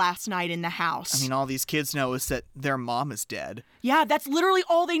that last night in the house. I mean, all these kids know is that their mom is dead. Yeah, that's literally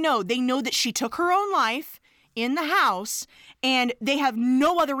all they know. They know that she took her own life in the house, and they have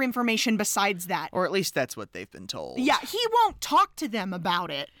no other information besides that. Or at least that's what they've been told. Yeah, he won't talk to them about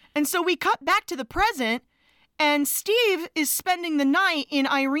it. And so we cut back to the present, and Steve is spending the night in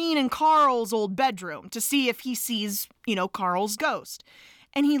Irene and Carl's old bedroom to see if he sees, Carl's ghost.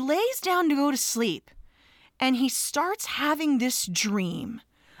 And he lays down to go to sleep, and he starts having this dream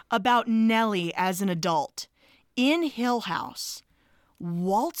about Nellie as an adult in Hill House,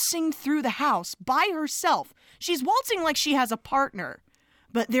 waltzing through the house by herself. She's waltzing like she has a partner,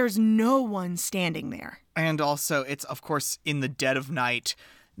 but there's no one standing there. And also, it's, of course, in the dead of night.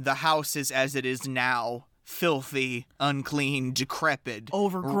 The house is as it is now. Filthy, unclean, decrepit.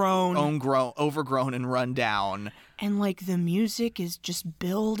 Overgrown. Overgrown and run down. And, the music is just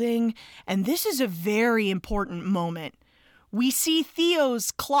building. And this is a very important moment. We see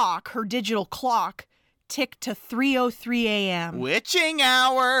Theo's clock, her digital clock, tick to 3:03 a.m. Witching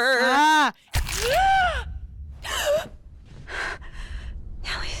hour! Ah!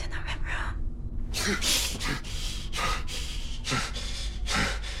 Nellie's in the red room.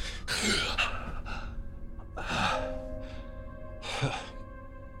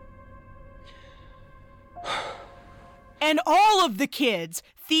 And all of the kids,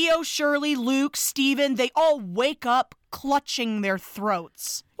 Theo, Shirley, Luke, Steven, they all wake up clutching their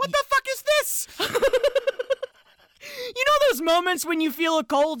throats. What the fuck is this? You know those moments when you feel a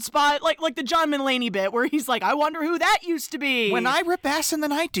cold spot? Like the John Mulaney bit where he's like, I wonder who that used to be. When I rip ass in the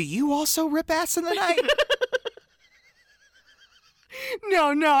night, do you also rip ass in the night? No,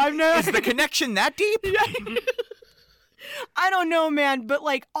 I've never. Is the connection that deep? I don't know, man, but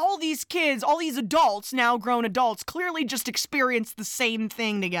all these kids, all these adults, now grown adults, clearly just experienced the same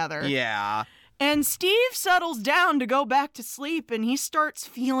thing together. Yeah. And Steve settles down to go back to sleep, and he starts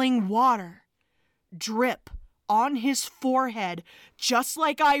feeling water drip on his forehead, just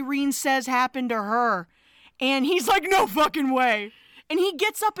like Irene says happened to her. And he's like, no fucking way. And he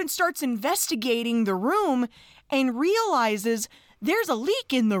gets up and starts investigating the room and realizes there's a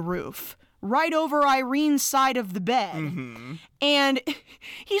leak in the roof right over Irene's side of the bed. Mm-hmm. And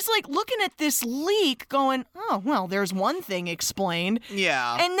he's looking at this leak going, oh, well, there's one thing explained.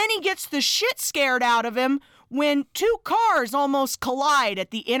 Yeah. And then he gets the shit scared out of him when two cars almost collide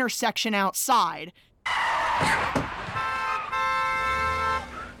at the intersection outside.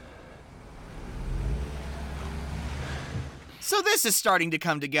 So this is starting to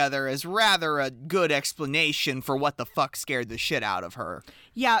come together as rather a good explanation for what the fuck scared the shit out of her.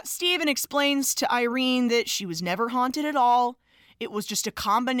 Yeah, Steven explains to Irene that she was never haunted at all. It was just a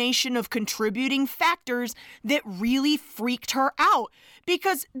combination of contributing factors that really freaked her out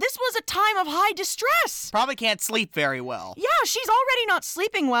because this was a time of high distress. Probably can't sleep very well. Yeah, she's already not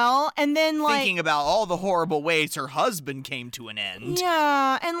sleeping well, and then thinking about all the horrible ways her husband came to an end.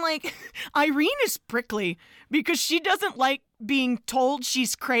 Yeah, and Irene is prickly because she doesn't like being told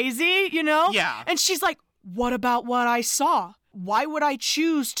she's crazy, Yeah. And she's like, what about what I saw? Why would I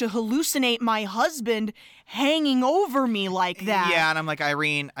choose to hallucinate my husband hanging over me like that? Yeah, and I'm like,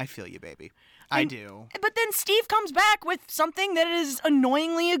 Irene, I feel you, baby. I do. But then Steve comes back with something that is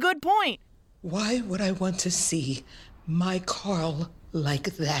annoyingly a good point. Why would I want to see my Carl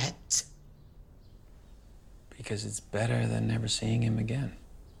like that? Because it's better than never seeing him again.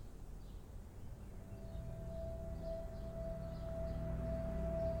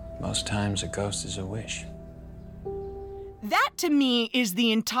 Most times a ghost is a wish. That, to me, is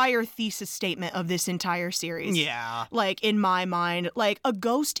the entire thesis statement of this entire series. Yeah. Like, in my mind, like, a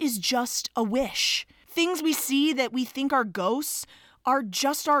ghost is just a wish. Things we see that we think are ghosts are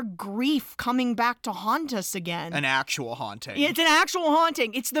just our grief coming back to haunt us again. An actual haunting. It's an actual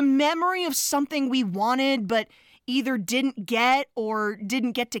haunting. It's the memory of something we wanted but either didn't get or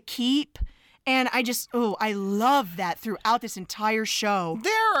didn't get to keep. And I love that throughout this entire show.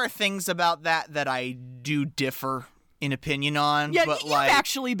 There are things about that I do differ in opinion on. Yeah, but you've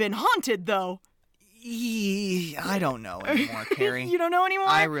actually been haunted, though. I don't know anymore, Carrie. You don't know anymore?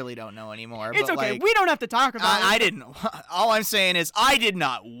 I really don't know anymore. It's but okay. We don't have to talk about it. I didn't. All I'm saying is I did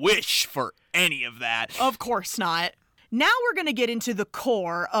not wish for any of that. Of course not. Now we're going to get into the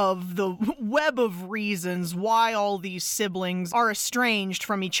core of the web of reasons why all these siblings are estranged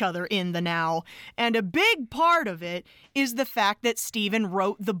from each other in the now. And a big part of it is the fact that Stephen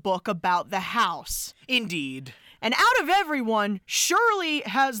wrote the book about the house. Indeed. And out of everyone, Shirley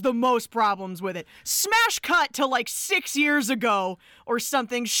has the most problems with it. Smash cut to like 6 years ago or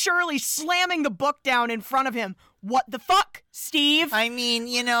something, Shirley slamming the book down in front of him. What the fuck, Steve? I mean,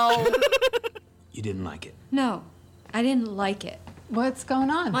 you know... You didn't like it? No, I didn't like it. What's going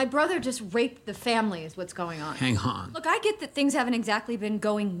on? My brother just raped the family is what's going on. Hang on. Look, I get that things haven't exactly been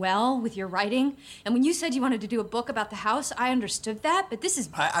going well with your writing. And when you said you wanted to do a book about the house, I understood that, but this is...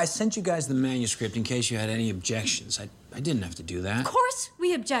 I sent you guys the manuscript in case you had any objections. I didn't have to do that. Of course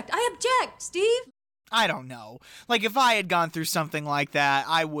we object. I object, Steve. I don't know. Like, if I had gone through something like that,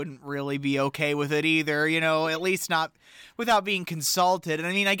 I wouldn't really be okay with it either, you know, at least not without being consulted. And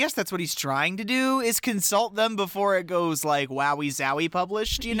I mean, I guess that's what he's trying to do, is consult them before it goes, like, wowie zowie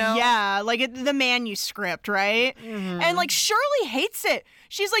published, you know? Yeah, like the manuscript, right? Mm-hmm. And, like, Shirley hates it.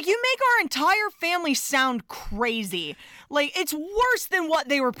 She's like, you make our entire family sound crazy. Like, it's worse than what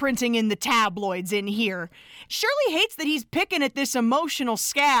they were printing in the tabloids in here. Shirley hates that he's picking at this emotional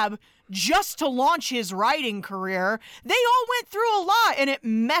scab just to launch his writing career. They all went through a lot, and it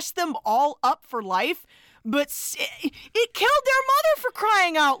messed them all up for life. But it killed their mother, for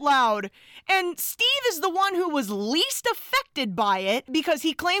crying out loud. And Steve is the one who was least affected by it because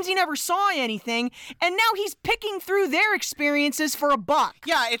he claims he never saw anything, and now he's picking through their experiences for a buck.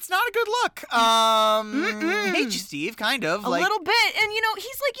 Yeah, it's not a good look. Hate you, Steve, kind of. A little bit. And, you know,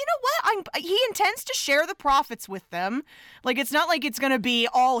 he's like, you know what? He intends to share the profits with them. Like, it's not like it's going to be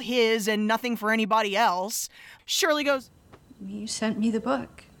all his and nothing for anybody else. Shirley goes, You sent me the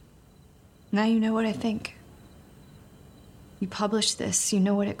book. Now you know what I think. You published this. You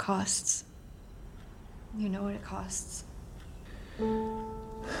know what it costs. You know what it costs.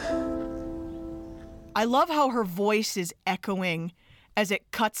 I love how her voice is echoing as it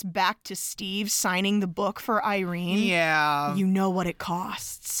cuts back to Steve signing the book for Irene. Yeah. You know what it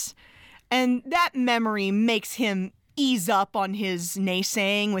costs. And that memory makes him ease up on his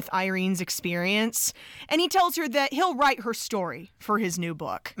naysaying with Irene's experience. And he tells her that he'll write her story for his new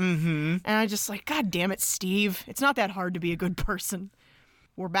book. Mm-hmm. And I just like, God damn it, Steve. It's not that hard to be a good person.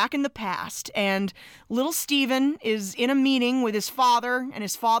 We're back in the past, and little Stephen is in a meeting with his father and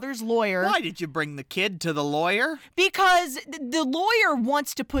his father's lawyer. Why did you bring the kid to the lawyer? Because the lawyer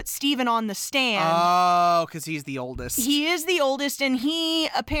wants to put Stephen on the stand. Oh, because he's the oldest. He is the oldest, and he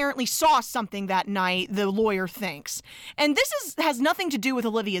apparently saw something that night, the lawyer thinks. And this has nothing to do with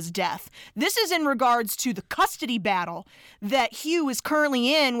Olivia's death. This is in regards to the custody battle that Hugh is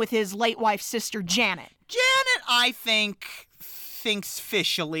currently in with his late wife's sister, Janet. Janet, I think... thinks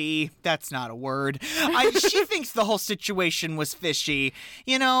fishily. That's not a word. She thinks the whole situation was fishy.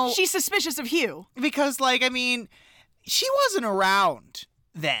 You know... She's suspicious of Hugh. Because, like, I mean, she wasn't around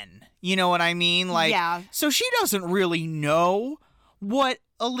then. You know what I mean? Like, yeah. So she doesn't really know what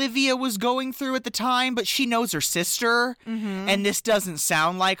Olivia was going through at the time, but she knows her sister, and this doesn't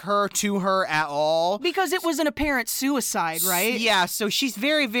sound like her to her at all. Because it was an apparent suicide, right? Yeah, so she's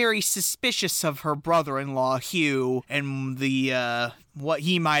very, very suspicious of her brother-in-law, Hugh, and the, what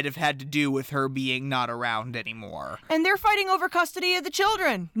he might have had to do with her being not around anymore. And they're fighting over custody of the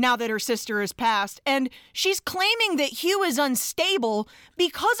children now that her sister has passed, and she's claiming that Hugh is unstable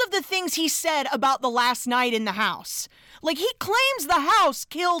because of the things he said about the last night in the house. Like, he claims the house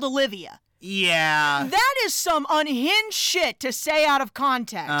killed Olivia. Yeah. That is some unhinged shit to say out of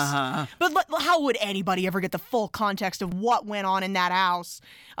context. Uh-huh. But how would anybody ever get the full context of what went on in that house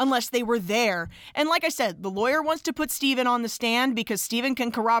unless they were there? And like I said, the lawyer wants to put Stephen on the stand because Stephen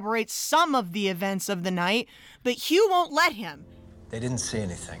can corroborate some of the events of the night, but Hugh won't let him. They didn't see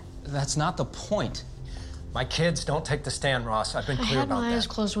anything. That's not the point. My kids don't take the stand, Ross. I've been clear about that. I had my eyes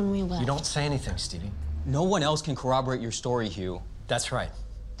closed when we left. You don't say anything, Stevie. No one else can corroborate your story, Hugh. That's right.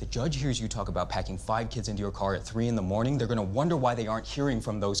 the judge hears you talk about packing 5 kids into your car at 3 in the morning, they're gonna wonder why they aren't hearing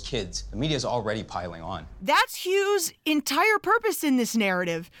from those kids. The media's already piling on. That's Hugh's entire purpose in this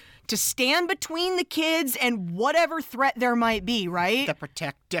narrative. To stand between the kids and whatever threat there might be, right? The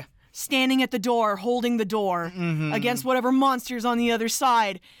protector. Standing at the door, holding the door against whatever monster's on the other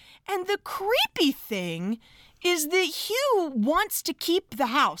side. And the creepy thing is that Hugh wants to keep the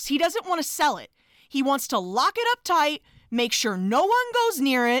house. He doesn't want to sell it. He wants to lock it up tight, make sure no one goes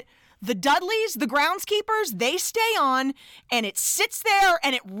near it. The Dudleys, the groundskeepers, they stay on, and it sits there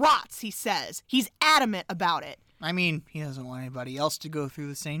and it rots, he says. He's adamant about it. I mean, he doesn't want anybody else to go through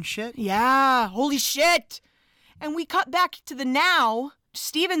the same shit. Yeah, holy shit. And we cut back to the now.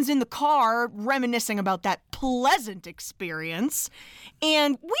 Steven's in the car reminiscing about that pleasant experience.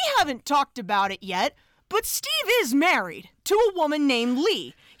 And we haven't talked about it yet, but Steve is married to a woman named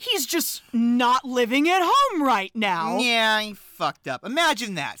Lee. He's just not living at home right now. Yeah, he fucked up.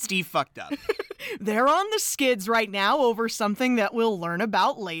 Imagine that. Steve fucked up. They're on the skids right now over something that we'll learn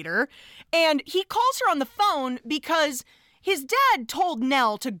about later. And he calls her on the phone because his dad told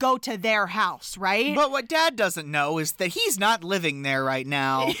Nell to go to their house, right? But what Dad doesn't know is that he's not living there right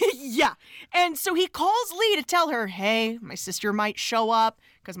now. Yeah. And so he calls Lee to tell her, hey, my sister might show up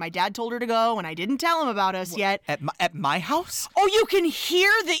because my dad told her to go and I didn't tell him about us yet. At my house? Oh, you can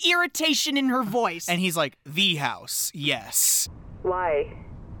hear the irritation in her voice. And he's like, the house, yes. Why?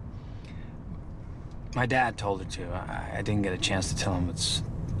 My dad told her to. I didn't get a chance to tell him it's...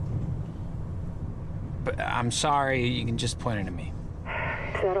 But I'm sorry, you can just point it at me.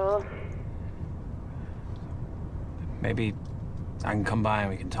 Is that all? Maybe I can come by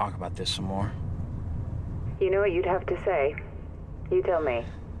and we can talk about this some more. You know what you'd have to say. You tell me.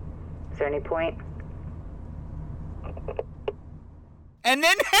 Is there any point? And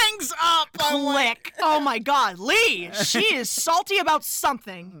then hangs up. Click. Oh my God, Lee, she is salty about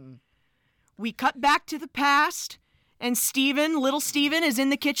something. We cut back to the past, and little Steven, is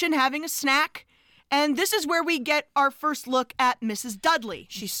in the kitchen having a snack. And this is where we get our first look at Mrs. Dudley.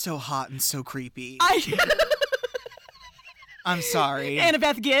 She's so hot and so creepy. I'm sorry.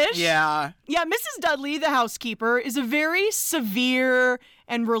 Annabeth Gish? Yeah. Yeah, Mrs. Dudley, the housekeeper, is a very severe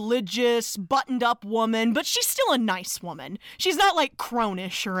and religious, buttoned-up woman, but she's still a nice woman. She's not, like,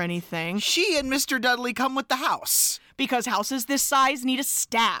 cronish or anything. She and Mr. Dudley come with the house. Because houses this size need a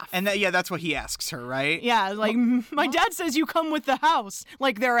staff. And that's what he asks her, right? Yeah, like, my dad says you come with the house,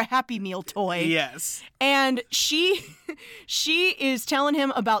 like they're a Happy Meal toy. Yes. And she is telling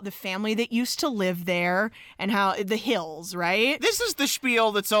him about the family that used to live there and how the hills, right? This is the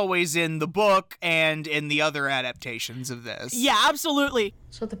spiel that's always in the book and in the other adaptations of this. Yeah, absolutely.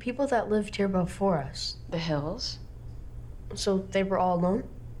 So the people that lived here before us, The hills? so they were all alone?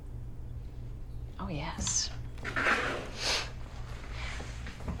 Oh, yes.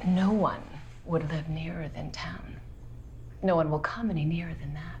 No one would live nearer than town. No one will come any nearer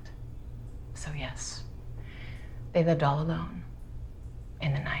than that. So yes, they lived all alone,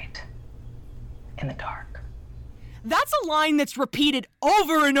 in the night, in the dark. That's a line that's repeated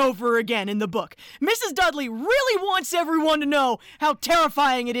over and over again in the book. Mrs. Dudley really wants everyone to know how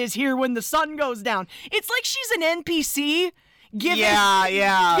terrifying it is here when the sun goes down. It's like she's an NPC.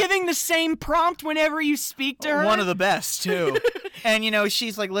 Giving the same prompt whenever you speak to her. One of the best, too. And,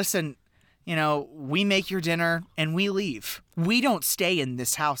 she's like, listen, we make your dinner and we leave. We don't stay in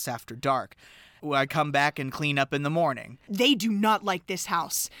this house after dark. I come back and clean up in the morning. They do not like this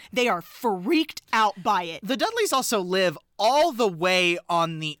house. They are freaked out by it. The Dudleys also live all the way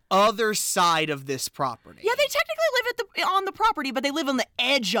on the other side of this property. Yeah, they technically live on the property, but they live on the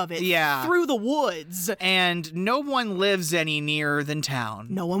edge of it. Yeah. Through the woods. And no one lives any nearer than town.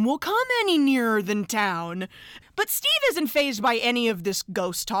 No one will come any nearer than town. But Steve isn't fazed by any of this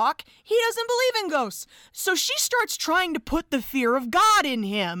ghost talk. He doesn't believe in ghosts. So she starts trying to put the fear of God in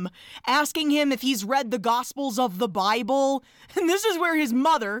him, asking him if he's read the Gospels of the Bible. And this is where his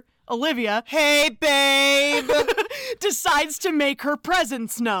mother, Olivia, hey babe, decides to make her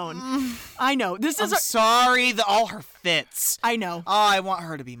presence known. I know. I'm sorry, all her fits. I know. Oh, I want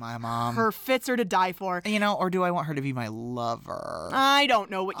her to be my mom. Her fits are to die for. Or do I want her to be my lover? I don't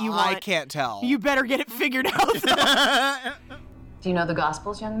know what you want. I can't tell. You better get it figured out. Do you know the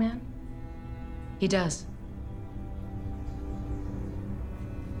Gospels, young man? He does.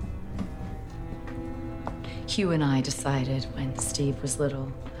 Hugh and I decided when Steve was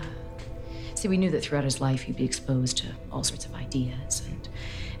little. See, we knew that throughout his life he'd be exposed to all sorts of ideas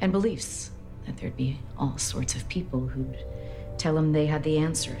and beliefs. That there'd be all sorts of people who'd tell him they had the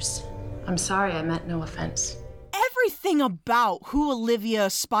answers. I'm sorry, I meant no offense. Everything about who Olivia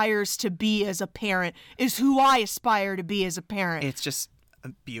aspires to be as a parent is who I aspire to be as a parent. It's just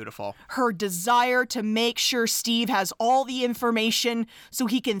Beautiful. Her desire to make sure Steve has all the information so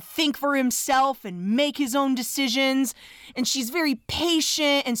he can think for himself and make his own decisions. And she's very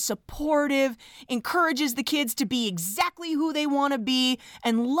patient and supportive, encourages the kids to be exactly who they want to be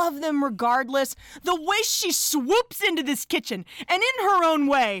and love them regardless. The way she swoops into this kitchen and in her own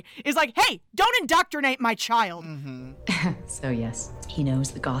way is like, hey, don't indoctrinate my child. So yes, he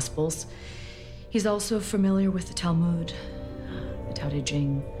knows the Gospels. He's also familiar with the Talmud, the Tao Te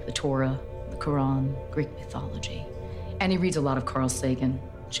Ching, the Torah, the Quran, Greek mythology. And he reads a lot of Carl Sagan,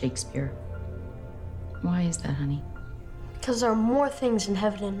 Shakespeare. Why is that, honey? Because there are more things in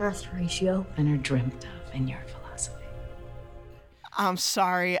heaven and earth, Horatio. Than are dreamt of in your philosophy. I'm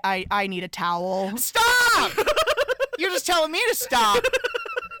sorry, I need a towel. Stop! You're just telling me to stop.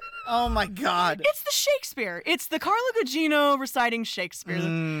 Oh my God. It's the Shakespeare. It's the Carlo Gugino reciting Shakespeare.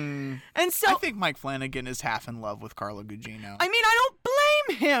 And so I think Mike Flanagan is half in love with Carlo Gugino. I mean, I don't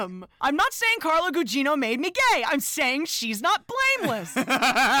blame him. I'm not saying Carlo Gugino made me gay. I'm saying she's not blameless.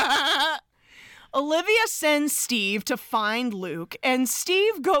 Olivia sends Steve to find Luke, and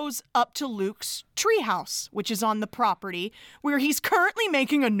Steve goes up to Luke's treehouse, which is on the property, where he's currently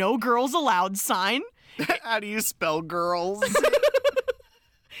making a no girls allowed sign. How do you spell girls?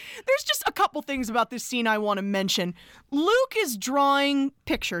 There's just a couple things about this scene I want to mention. Luke is drawing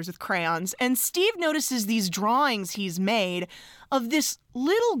pictures with crayons, and Steve notices these drawings he's made of this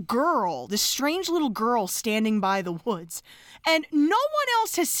little girl, this strange little girl standing by the woods. And no one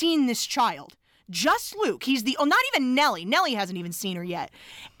else has seen this child. Just Luke. He's not even Nellie. Nellie hasn't even seen her yet.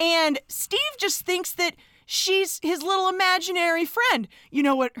 And Steve just thinks that she's his little imaginary friend. You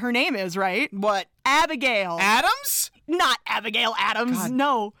know what her name is, right? What? Abigail. Adams? Not Abigail Adams. God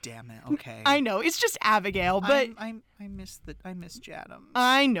no. Damn it. Okay. I know. It's just Abigail, but I miss Jadams.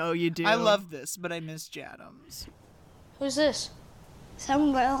 I know you do. I love this, but I miss Jadams. Who's this?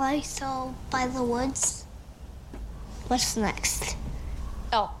 Some girl I saw by the woods. What's next?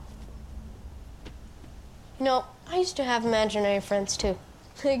 Oh. You know, I used to have imaginary friends too.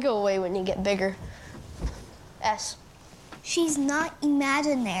 They go away when you get bigger. S. She's not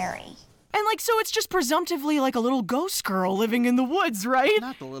imaginary. And so it's just presumptively like a little ghost girl living in the woods, right?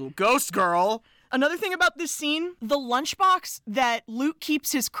 Not the little ghost girl. Another thing about this scene, the lunchbox that Luke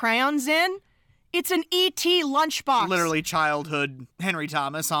keeps his crayons in, it's an E.T. lunchbox. Literally childhood Henry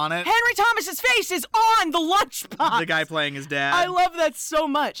Thomas on it. Henry Thomas's face is on the lunchbox. The guy playing his dad. I love that so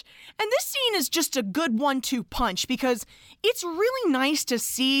much. And this scene is just a good 1-2 punch because it's really nice to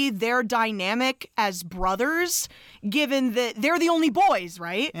see their dynamic as brothers, given that they're the only boys,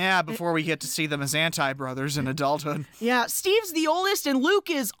 right? Yeah, before we get to see them as anti-brothers in adulthood. Yeah, Steve's the oldest and Luke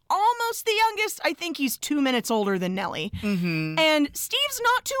is almost the youngest. I think he's 2 minutes older than Nellie. Mm-hmm. And Steve's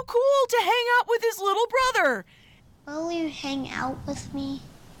not too cool to hang out with his little brother. Will you hang out with me?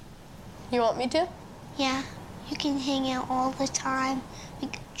 You want me to? Yeah, you can hang out all the time. We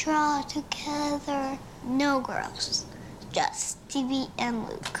can draw together. No girls, just Stevie and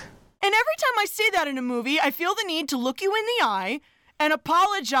Luke. And every time I say that in a movie, I feel the need to look you in the eye and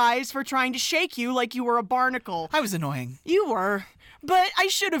apologize for trying to shake you like you were a barnacle. I was annoying. You were. But I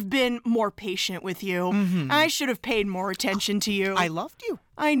should have been more patient with you. Mm-hmm. I should have paid more attention to you. I loved you.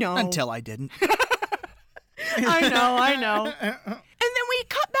 I know. Until I didn't. I know. And then we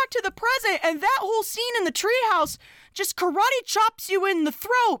cut back to the present, and that whole scene in the treehouse just karate chops you in the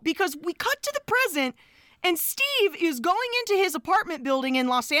throat because we cut to the present, and Steve is going into his apartment building in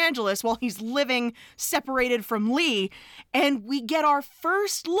Los Angeles while he's living separated from Lee, and we get our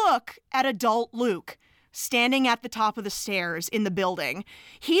first look at adult Luke standing at the top of the stairs in the building.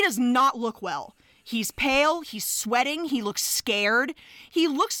 He does not look well. He's pale, he's sweating, he looks scared. He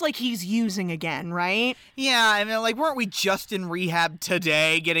looks like he's using again, right? Yeah, I mean, weren't we just in rehab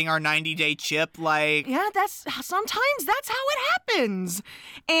today getting our 90-day chip? Yeah, sometimes that's how it happens.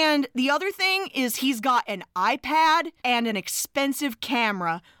 And the other thing is he's got an iPad and an expensive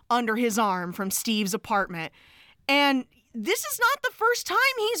camera under his arm from Steve's apartment. And this is not the first time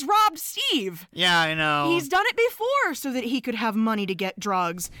he's robbed Steve. Yeah, I know. He's done it before so that he could have money to get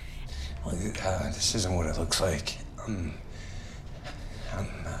drugs. Well, this isn't what it looks like. Are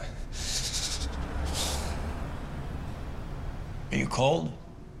you cold?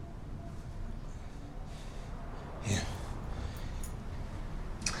 Yeah.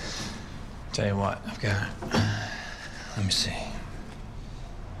 Tell you what, I've got. Let me see.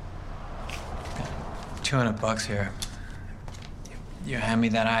 $200 here. You hand me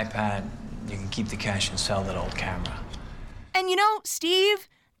that iPad, you can keep the cash and sell that old camera. And Steve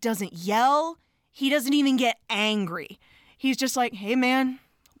doesn't yell. He doesn't even get angry. He's just like, hey man,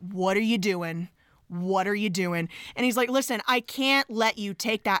 what are you doing? what are you doing? And he's like, listen, I can't let you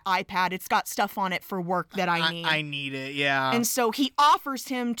take that iPad. It's got stuff on it for work that I need. I need it, yeah. And so he offers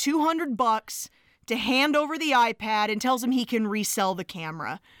him $200 to hand over the iPad and tells him he can resell the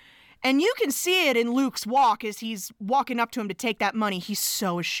camera. And you can see it in Luke's walk as he's walking up to him to take that money. He's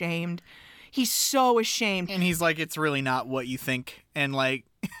so ashamed. He's so ashamed. And he's like, it's really not what you think. And like,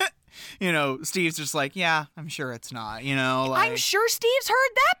 Steve's just like, yeah, I'm sure it's not, I'm sure Steve's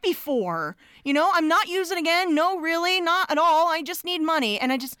heard that before. I'm not using it again. No, really, not at all. I just need money.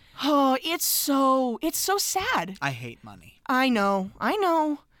 And it's so sad. I hate money. I know.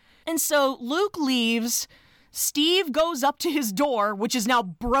 And so Luke leaves. Steve goes up to his door, which is now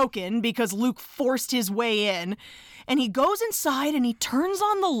broken because Luke forced his way in. And he goes inside and he turns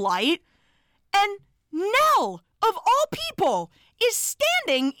on the light. And Nell, of all people, is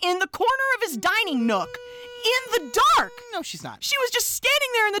standing in the corner of his dining nook in the dark. No, she's not. She was just standing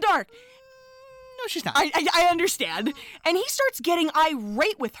there in the dark. No, she's not. I understand. And he starts getting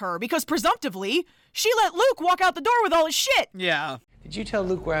irate with her because presumptively, she let Luke walk out the door with all his shit. Yeah. Did you tell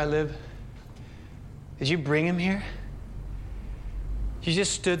Luke where I live? Did you bring him here? You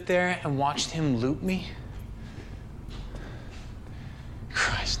just stood there and watched him loot me?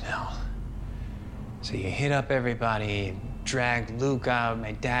 Christ, Nell. So you hit up everybody, dragged Luke out,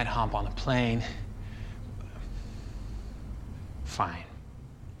 made Dad hop on a plane. Fine.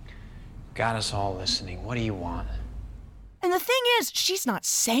 Got us all listening. What do you want? And the thing is, she's not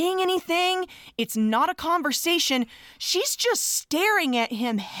saying anything. It's not a conversation. She's just staring at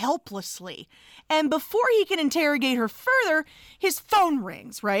him helplessly. And before he can interrogate her further, his phone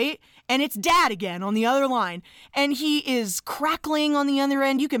rings, right? And it's Dad again on the other line. And he is crackling on the other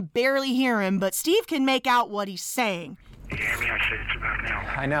end. You can barely hear him, but Steve can make out what he's saying. You hear me? I said it's about Nell.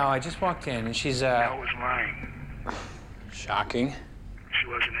 I know. I just walked in and she's, Nell was lying. Shocking. She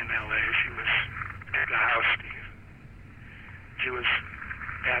wasn't in L.A. She was at the house, Steve. She was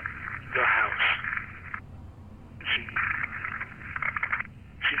at the house.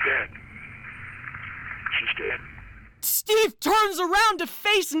 She's dead. She's dead. Steve turns around to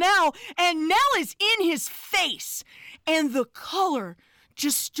face Nell, and Nell is in his face. And the color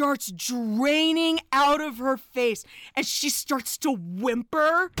just starts draining out of her face as she starts to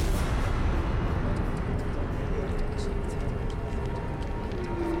whimper.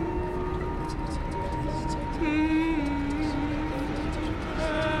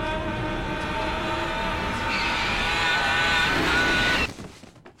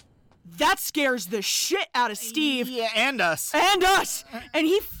 That scares the shit out of Steve. Yeah, and us. And us. And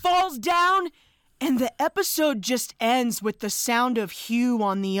he falls down, and the episode just ends with the sound of Hugh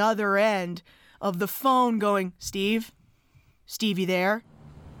on the other end of the phone going, Steve? Steve, you there?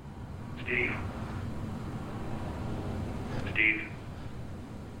 Steve? Steve?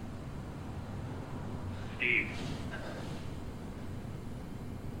 Steve?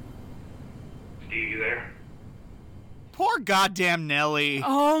 Steve, you there? Poor goddamn Nellie.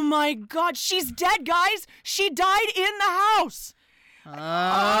 Oh my God, she's dead, guys. She died in the house. Oh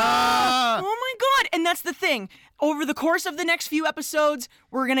my God. And that's the thing. Over the course of the next few episodes,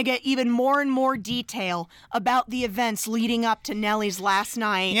 we're going to get even more and more detail about the events leading up to Nellie's last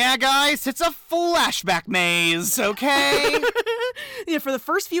night. Yeah, guys, it's a flashback maze, okay? Yeah, for the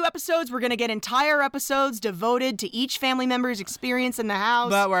first few episodes, we're going to get entire episodes devoted to each family member's experience in the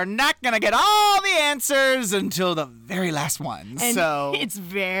house. But we're not going to get all the answers until the very last one, and so... it's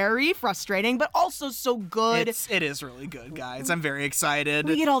very frustrating, but also so good. It is really good, guys. I'm very excited.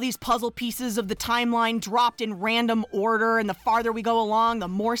 We get all these puzzle pieces of the timeline dropped in random order, and the farther we go along, the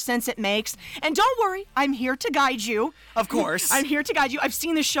more sense it makes. And don't worry, I'm here to guide you. Of course. I'm here to guide you. I've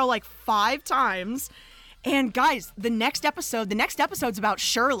seen this show like 5 times. And guys, the next episode's about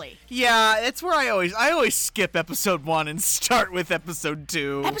Shirley. Yeah, it's where I always skip episode 1 and start with episode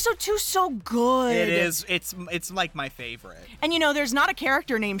 2. Episode 2's so good. It is. It's like my favorite. And there's not a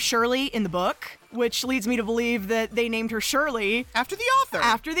character named Shirley in the book, which leads me to believe that they named her Shirley after the author.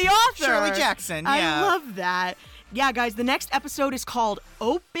 Shirley Jackson, yeah. I love that. Yeah, guys, the next episode is called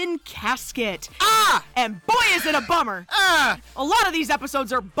Open Casket. And boy, is it a bummer. A lot of these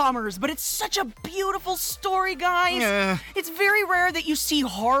episodes are bummers, but it's such a beautiful story, guys. It's very rare that you see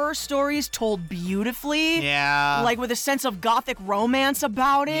horror stories told beautifully. Yeah. Like with a sense of gothic romance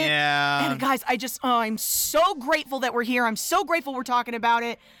about it. Yeah. And guys, I'm so grateful that we're here. I'm so grateful we're talking about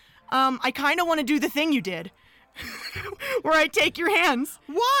it. I kind of want to do the thing you did. Where I take your hands.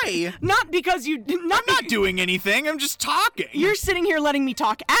 Why? Not because you... I'm not doing anything. I'm just talking. You're sitting here letting me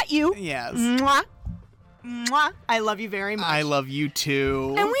talk at you. Yes. Mwah. Mwah. I love you very much. I love you too.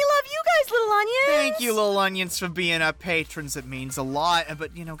 And we love you guys, little Onions! Thank you, Little Onions, for being our patrons. It means a lot.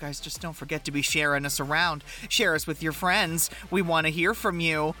 But, guys, just don't forget to be sharing us around. Share us with your friends. We want to hear from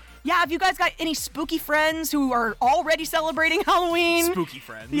you. Yeah, if you guys got any spooky friends who are already celebrating Halloween. Spooky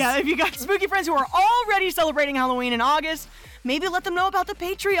friends. Yeah, if you got spooky friends who are already celebrating Halloween in August, maybe let them know about the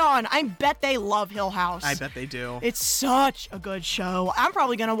Patreon. I bet they love Hill House. I bet they do. It's such a good show. I'm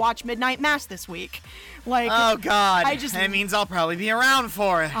probably going to watch Midnight Mass this week. Oh, God. That means I'll probably be around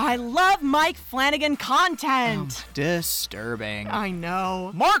for it. I love Mike Flanagan content. Disturbing. I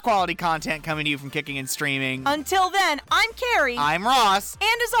know. More quality content coming to you from Kicking and Streaming. Until then, I'm Carrie. I'm Ross.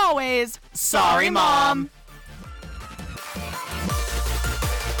 And as always, sorry, Mom.